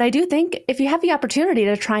 But I do think if you have the opportunity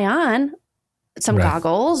to try on some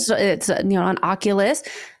goggles, it's an Oculus,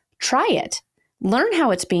 try it. Learn how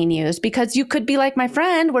it's being used, because you could be like my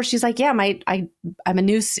friend where she's like, yeah, I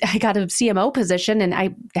got a CMO position and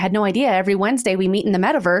I had no idea. Every Wednesday we meet in the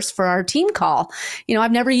metaverse for our team call.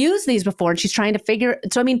 I've never used these before. And she's trying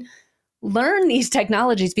to learn these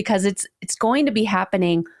technologies because it's going to be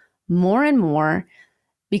happening more and more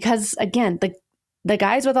because, again, the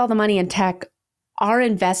guys with all the money in tech are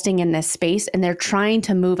investing in this space and they're trying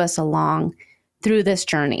to move us along through this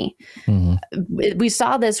journey. Mm-hmm. We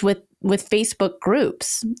saw this with Facebook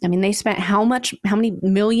groups. I mean, they spent how many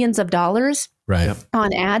millions of dollars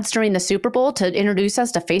on ads during the Super Bowl to introduce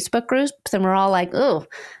us to Facebook groups. And we're all like, oh,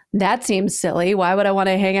 that seems silly. Why would I want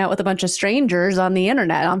to hang out with a bunch of strangers on the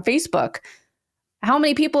internet, on Facebook? How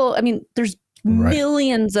many people? I mean, there's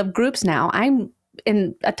millions of groups now. I'm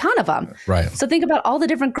in a ton of them. Right. So think about all the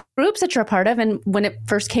different groups that you're a part of. And when it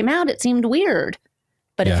first came out, it seemed weird.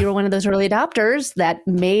 But if you were one of those early adopters that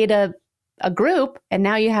made a group and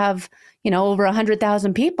now you have, over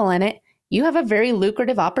 100,000 people in it, you have a very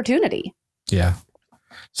lucrative opportunity. Yeah.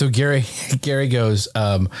 So Gary goes,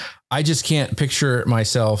 I just can't picture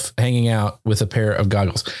myself hanging out with a pair of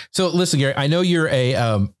goggles. So listen, Gary, I know you're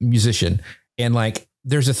a musician, and like,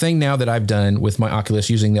 there's a thing now that I've done with my Oculus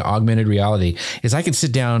using the augmented reality is I can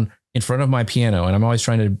sit down in front of my piano, and I'm always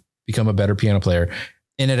trying to become a better piano player.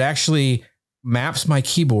 And it actually maps my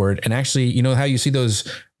keyboard, and actually, how you see those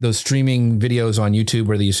streaming videos on YouTube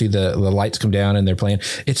where you see the lights come down and they're playing.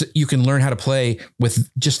 You can learn how to play with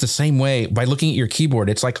just the same way by looking at your keyboard.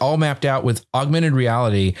 It's like all mapped out with augmented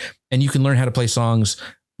reality, and you can learn how to play songs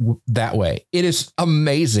that way. It is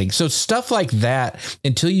amazing. So stuff like that,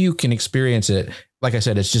 until you can experience it, like I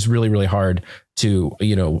said, it's just really, really hard to,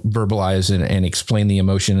 verbalize and explain the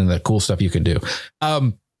emotion and the cool stuff you can do.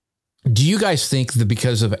 Do you guys think that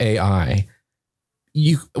because of AI,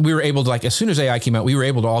 we were able to, like, as soon as AI came out, we were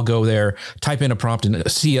able to all go there, type in a prompt and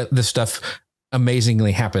see this stuff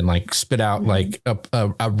amazingly happen, like spit out like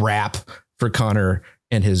a rap for Connor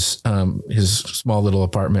and his small little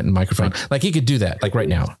apartment and microphone. Like he could do that like right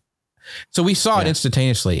now. So we saw it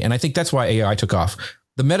instantaneously. And I think that's why AI took off.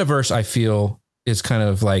 The metaverse, I feel, is kind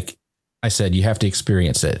of like I said, you have to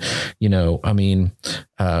experience it. I mean,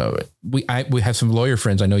 we have some lawyer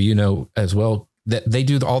friends, I know as well, that they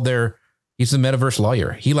do he's the metaverse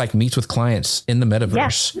lawyer. He like meets with clients in the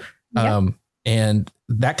metaverse. Yeah. And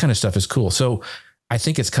that kind of stuff is cool. So I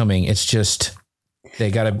think it's coming. It's just, They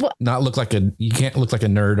got to not look like you can't look like a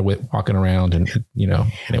nerd walking around and, anyway.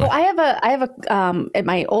 Well, I have a at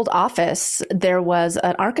my old office, there was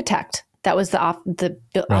an architect that was the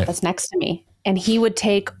office next to me. And he would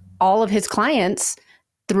take all of his clients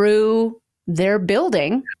through their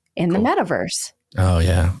building in the metaverse. Oh,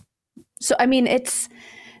 yeah. So, I mean,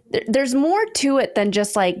 there's more to it than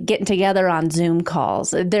just like getting together on Zoom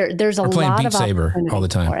calls. There's a playing lot Beat of Saber all the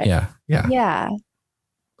time. Yeah.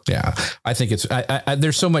 I think it's,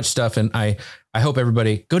 there's so much stuff, and I hope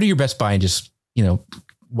everybody go to your Best Buy and just,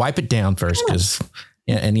 wipe it down first, because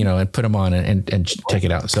and put them on and take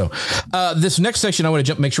it out. So this next section, I want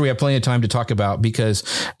to make sure we have plenty of time to talk about, because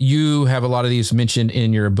you have a lot of these mentioned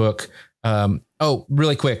in your book.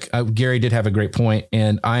 Really quick. Gary did have a great point,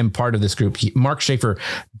 and I'm part of this group. Mark Schaefer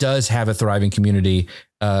does have a thriving community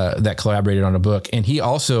that collaborated on a book, and he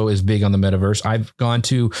also is big on the metaverse. I've gone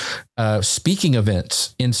to speaking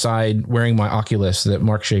events inside wearing my Oculus that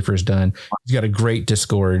Mark Schaefer has done. He's got a great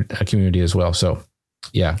Discord community as well. So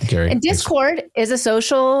yeah, Gary. And Discord is a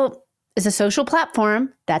social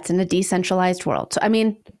platform that's in a decentralized world. So, I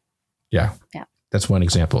mean, yeah. That's one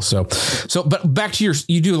example. So, but back to you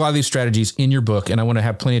do a lot of these strategies in your book, and I want to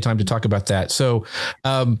have plenty of time to talk about that. So,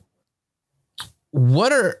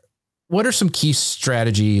 what are some key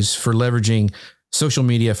strategies for leveraging social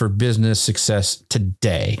media for business success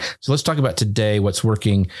today? So let's talk about today, what's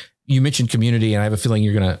working. You mentioned community, and I have a feeling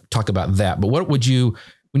you're going to talk about that, but what would you,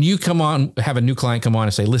 when you come on, have a new client come on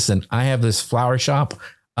and say, listen, I have this flower shop.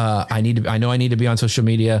 I know I need to be on social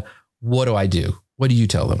media. What do I do? What do you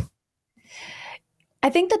tell them? I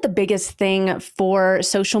think that the biggest thing for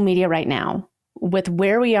social media right now, with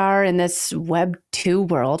where we are in this Web 2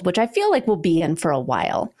 world, which I feel like we'll be in for a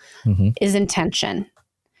while, is intention.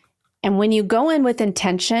 And when you go in with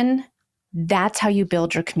intention, that's how you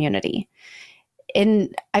build your community.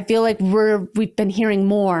 And I feel like we've been hearing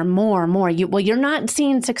more and more and more. You're not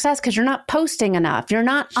seeing success because you're not posting enough. You're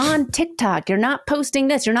not on TikTok. You're not posting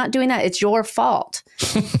this. You're not doing that. It's your fault.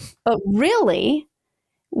 But really,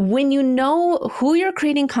 when you know who you're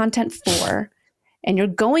creating content for and you're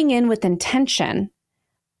going in with intention,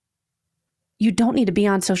 you don't need to be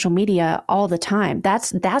on social media all the time.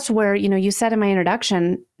 That's where, you said in my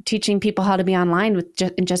introduction, teaching people how to be online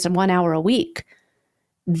in just 1 hour a week.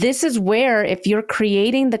 This is where, if you're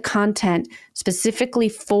creating the content specifically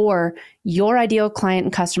for your ideal client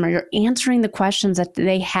and customer, you're answering the questions that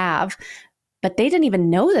they have, but they didn't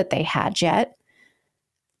even know that they had yet.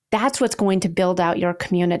 That's what's going to build out your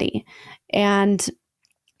community. And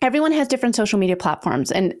everyone has different social media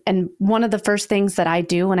platforms. And one of the first things that I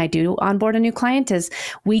do when I do onboard a new client is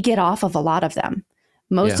we get off of a lot of them.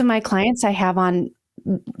 Most of my clients I have on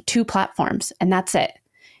 2 platforms, and that's it.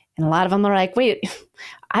 And a lot of them are like, wait,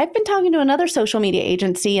 I've been talking to another social media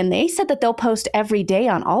agency and they said that they'll post every day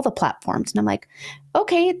on all the platforms. And I'm like,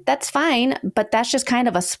 okay, that's fine. But that's just kind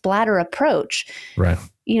of a splatter approach. Right.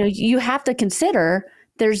 You have to consider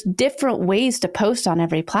there's different ways to post on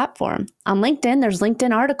every platform. On LinkedIn, there's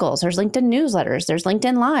LinkedIn articles, there's LinkedIn newsletters, there's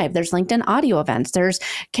LinkedIn Live, there's LinkedIn audio events, there's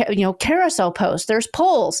carousel posts, there's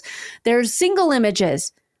polls, there's single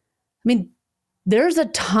images. I mean, there's a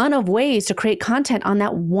ton of ways to create content on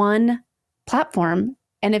that one platform.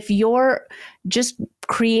 And if you're just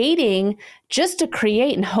creating just to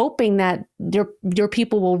create and hoping that your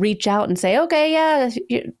people will reach out and say, okay, yeah,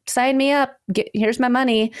 sign me up, here's my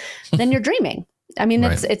money, then you're dreaming. I mean,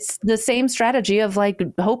 right. It's the same strategy of like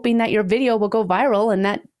hoping that your video will go viral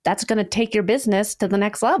and that's going to take your business to the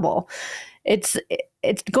next level. It's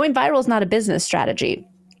going viral is not a business strategy.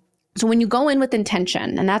 So when you go in with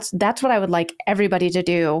intention, and that's what I would like everybody to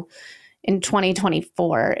do in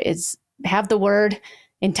 2024 is have the word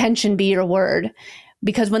intention be your word,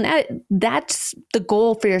 because when that's the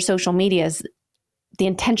goal for your social media is the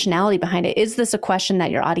intentionality behind it. Is this a question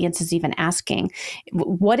that your audience is even asking?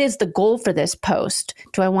 What is the goal for this post?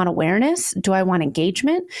 Do I want awareness? Do I want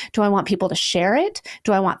engagement? Do I want people to share it?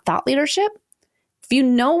 Do I want thought leadership? If you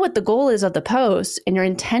know what the goal is of the post and you're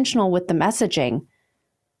intentional with the messaging,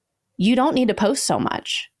 you don't need to post so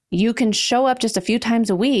much. You can show up just a few times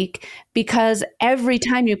a week, because every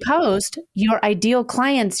time you post, your ideal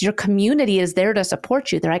clients, your community is there to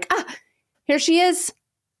support you. They're like, here she is.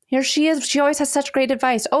 Here she is. She always has such great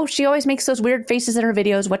advice. Oh, she always makes those weird faces in her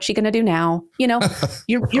videos. What's she going to do now? You're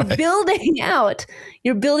right.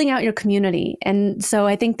 You're building out your community. And so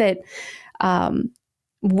I think that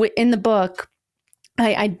in the book,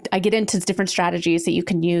 I get into different strategies that you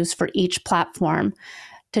can use for each platform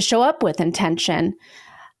to show up with intention.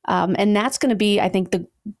 And that's going to be, I think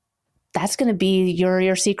that's going to be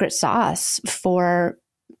your secret sauce for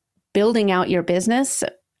building out your business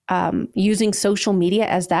using social media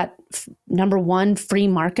as that number one free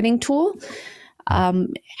marketing tool,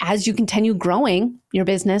 as you continue growing your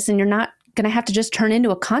business, and you're not going to have to just turn into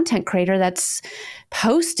a content creator that's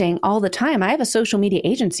posting all the time. I have a social media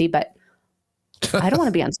agency, but I don't want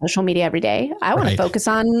to be on social media every day. I want to focus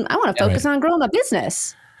on on growing my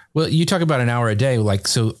business. Well, you talk about an hour a day, like,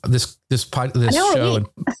 so this show,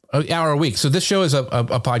 an hour a week. So this show is a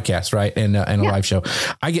podcast, right? And a live show.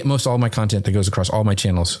 I get most all my content that goes across all my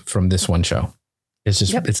channels from this one show. It's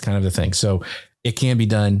just, it's kind of the thing. So it can be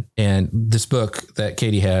done. And this book that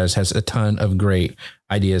Katie has a ton of great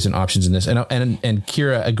ideas and options in this. And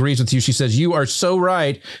Kira agrees with you. She says, you are so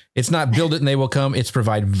right. It's not build it and they will come. It's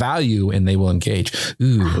provide value and they will engage.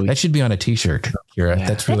 Ooh, that should be on a t-shirt, Kira. Yeah.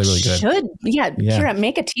 That's really, really good. Kira,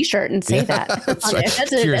 make a t-shirt and say that. That's right.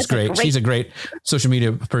 Kira's great. She's a great social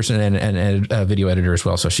media person and video editor as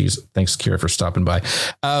well. So thanks Kira for stopping by.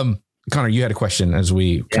 Connor, you had a question as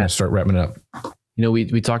we kind of start wrapping up. You know,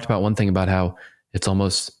 we talked about one thing about how it's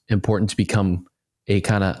almost important to become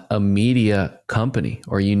a media company,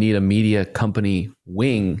 or you need a media company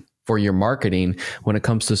wing for your marketing when it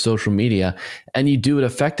comes to social media, and you do it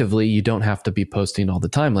effectively. You don't have to be posting all the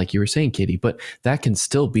time, like you were saying, Katie, but that can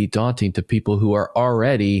still be daunting to people who are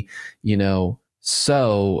already, don't know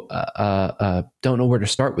where to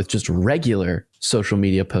start with just regular social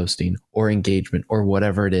media posting or engagement or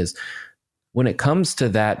whatever it is. When it comes to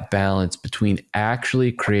that balance between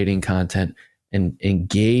actually creating content and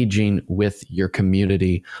engaging with your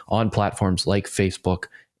community on platforms like Facebook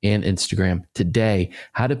and Instagram today,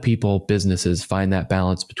 how do businesses find that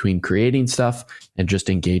balance between creating stuff and just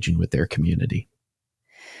engaging with their community?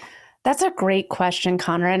 That's a great question,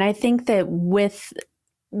 Connor. And I think that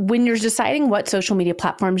when you're deciding what social media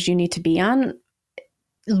platforms you need to be on,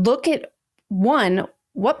 look at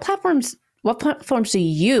what platforms do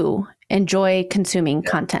you enjoy consuming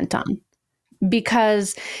content on?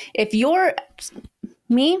 Because if you're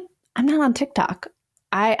me, I'm not on TikTok.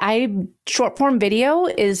 I short form video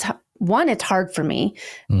is one, it's hard for me.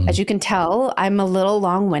 As you can tell, I'm a little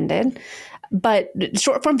long-winded, but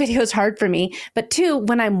short form video is hard for me. But two,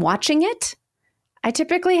 when I'm watching it, I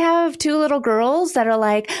typically have two little girls that are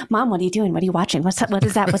like, Mom, what are you doing? What are you watching? What's that? What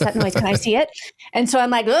is that? What's that noise? Can I see it? And so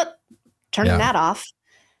I'm like, turning that off.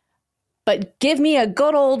 But give me a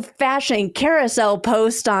good old fashioned carousel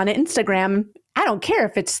post on Instagram. I don't care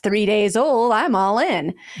if it's 3 days old, I'm all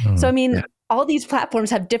in. So, I mean, all these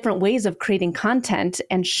platforms have different ways of creating content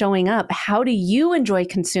and showing up. How do you enjoy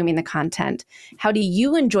consuming the content? How do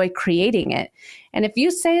you enjoy creating it? And if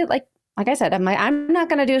you say, like I said, I'm not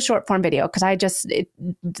going to do a short form video because I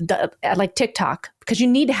like TikTok, because you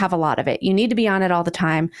need to have a lot of it. You need to be on it all the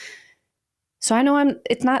time. So I know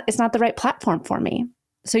it's not the right platform for me.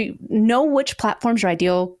 So you know which platforms your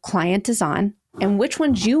ideal client is on and which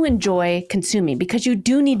ones you enjoy consuming, because you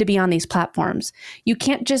do need to be on these platforms. You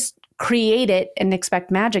can't just create it and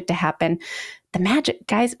expect magic to happen. The magic,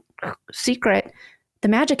 guys, secret, the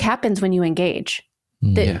magic happens when you engage.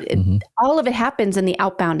 All of it happens in the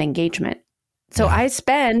outbound engagement. So I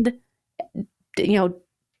spend, most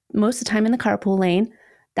of the time in the carpool lane.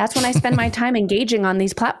 That's when I spend my time engaging on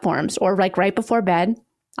these platforms, or like right before bed.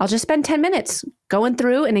 I'll just spend 10 minutes going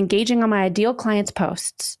through and engaging on my ideal clients'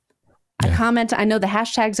 posts. I comment, I know the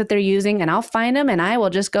hashtags that they're using, and I'll find them and I will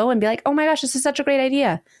just go and be like, oh my gosh, this is such a great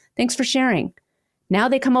idea. Thanks for sharing. Now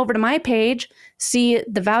they come over to my page, see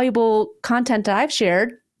the valuable content that I've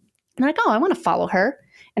shared, and like, oh, I want to follow her.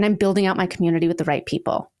 And I'm building out my community with the right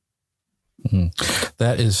people.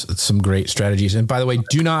 That is some great strategies. And by the way,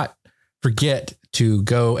 do not forget to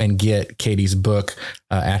go and get Katie's book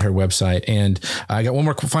at her website. And I got one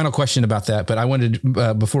more final question about that, but I wanted,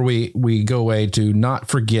 before we go away, to not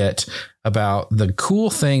forget about the cool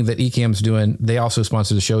thing that Ecamm's doing. They also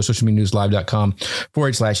sponsor the show,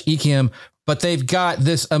 socialmedianewslive.com/Ecamm. But they've got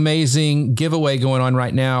this amazing giveaway going on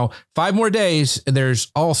right now. 5 more days.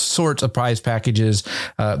 There's all sorts of prize packages.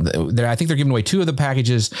 I think they're giving away 2 of the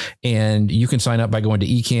packages, and you can sign up by going to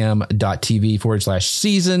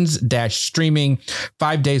ecamm.tv/seasons-streaming.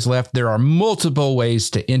 5 days left. There are multiple ways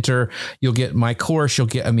to enter. You'll get my course.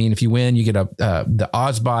 If you win, you get the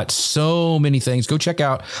Ozbot, so many things. Go check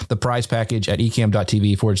out the prize package at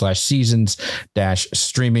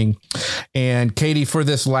ecamm.tv/seasons-streaming. And Katie, for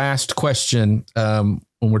this last question, when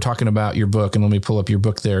we're talking about your book, and let me pull up your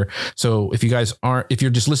book there. So if you're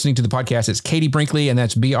just listening to the podcast, it's Katie Brinkley, and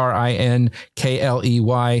that's BRINKLEY. Katie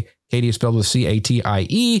is spelled with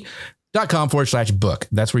CATIE.com/book.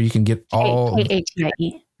 That's where you can get all.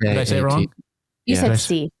 KHIE. Did I say it wrong? You said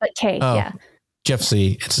C, but K. Oh. Yeah. Jeff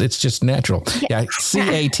C. It's just natural. Yeah.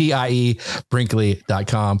 CATIE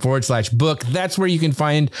Brinkley.com/book. That's where you can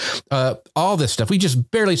find all this stuff. We just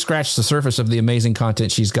barely scratched the surface of the amazing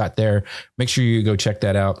content she's got there. Make sure you go check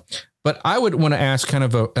that out. But I would want to ask kind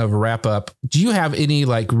of a wrap up. Do you have any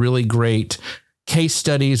like really great case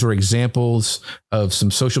studies or examples of some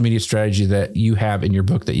social media strategy that you have in your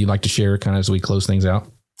book that you'd like to share kind of as we close things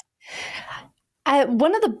out?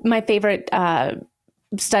 One of my favorite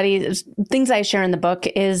studies, things I share in the book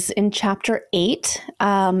is in chapter 8.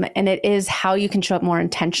 And it is how you can show up more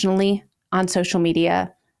intentionally on social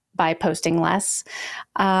media by posting less.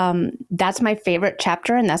 That's my favorite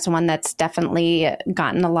chapter. And that's the one that's definitely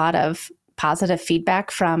gotten a lot of positive feedback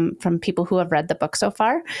from people who have read the book so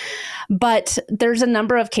far. But there's a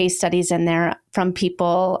number of case studies in there from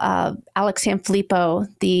people, Alex Sanfilippo,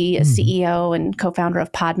 the CEO and co-founder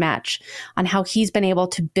of Podmatch, on how he's been able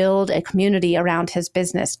to build a community around his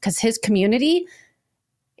business, because his community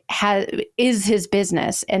is his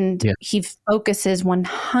business. And he focuses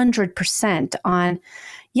 100% on,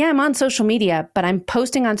 I'm on social media, but I'm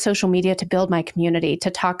posting on social media to build my community, to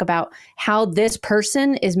talk about how this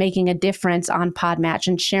person is making a difference on Podmatch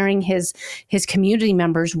and sharing his community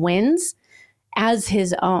members' wins as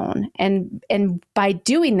his own. And by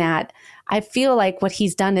doing that, I feel like what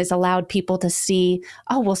he's done is allowed people to see,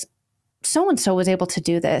 oh, well, so-and-so was able to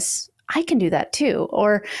do this. I can do that too.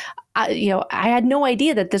 Or, I had no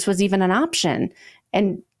idea that this was even an option.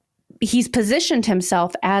 And he's positioned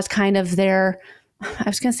himself as kind of I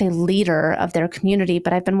was going to say leader of their community,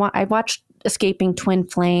 but I watched Escaping Twin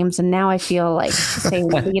Flames, and now I feel like saying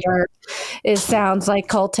leader sounds like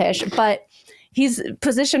cultish, but he's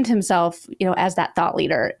positioned himself, as that thought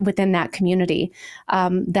leader within that community,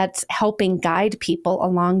 that's helping guide people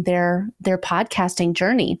along their podcasting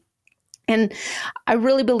journey. And I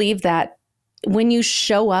really believe that when you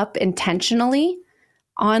show up intentionally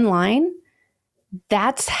online,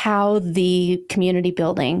 that's how the community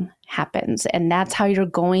building happens. And that's how you're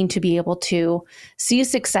going to be able to see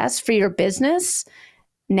success for your business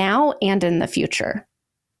now and in the future.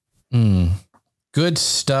 Good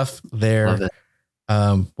stuff there. Love it.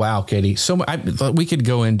 Wow, Katie. We could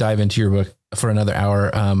go and dive into your book for another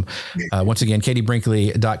hour. Once again,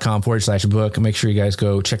 KatieBrinkley.com/book. Make sure you guys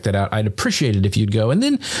go check that out. I'd appreciate it if you'd go. And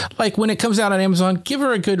then when it comes out on Amazon, give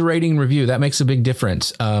her a good rating review. That makes a big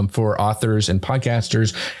difference for authors and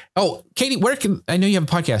podcasters. Oh, Katie, I know you have a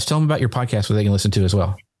podcast. Tell them about your podcast where they can listen to as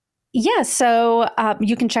well. Yeah, so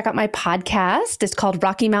you can check out my podcast. It's called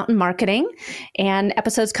Rocky Mountain Marketing, and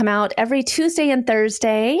episodes come out every Tuesday and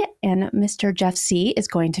Thursday. And Mr. Jeff C. is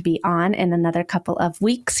going to be on in another couple of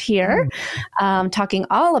weeks here, talking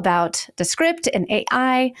all about Descript and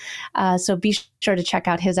AI. So be sure to check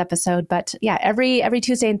out his episode. But yeah, every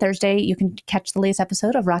Tuesday and Thursday, you can catch the latest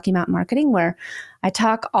episode of Rocky Mountain Marketing, where I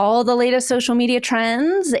talk all the latest social media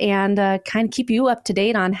trends and kind of keep you up to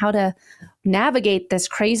date on how to navigate this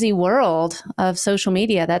crazy world of social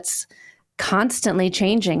media that's constantly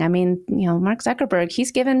changing. I mean, Mark Zuckerberg, he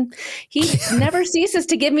never ceases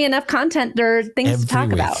to give me enough content or things to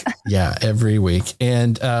talk about. Yeah, every week.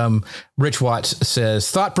 And Rich Watts says,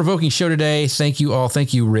 thought-provoking show today. Thank you all.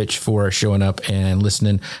 Thank you, Rich, for showing up and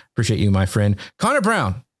listening. Appreciate you, my friend. Connor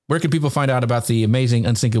Brown, where can people find out about the amazing,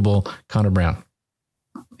 unsinkable Connor Brown?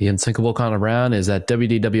 The Unsinkable Connor Brown is at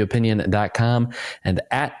wdwopinion.com and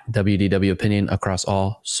at wdwopinion across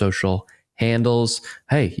all social handles.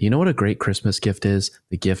 Hey, you know what a great Christmas gift is?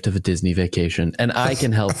 The gift of a Disney vacation. And I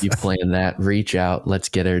can help you plan that. Reach out. Let's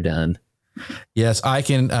get her done. Yes, I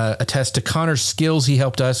can attest to Connor's skills. He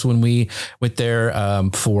helped us when we went there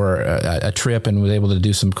for a trip and was able to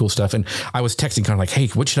do some cool stuff. And I was texting Connor like, hey,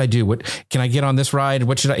 what should I do? What can I get on this ride?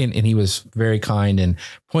 What should I? And he was very kind and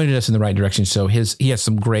pointed us in the right direction. So he has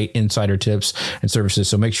some great insider tips and services.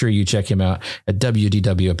 So make sure you check him out at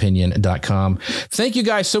wdwopinion.com. Thank you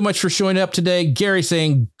guys so much for showing up today. Gary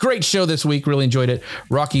saying, great show this week. Really enjoyed it.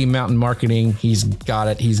 Rocky Mountain Marketing. He's got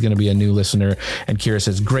it. He's going to be a new listener. And Kira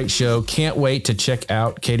says, great show. Can't wait to check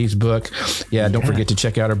out Katie's book. Don't forget to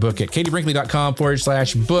check out her book at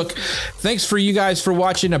KatieBrinkley.com/book. Thanks for you guys for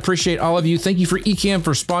watching. I appreciate all of you. Thank you for Ecamm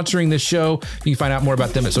for sponsoring this show. You can find out more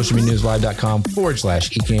about them at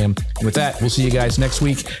socialmedianewslive.com/Ecamm. And with that, we'll see you guys next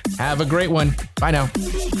week. Have a great one. Bye now.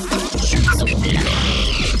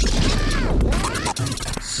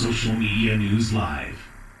 Social Media News Live.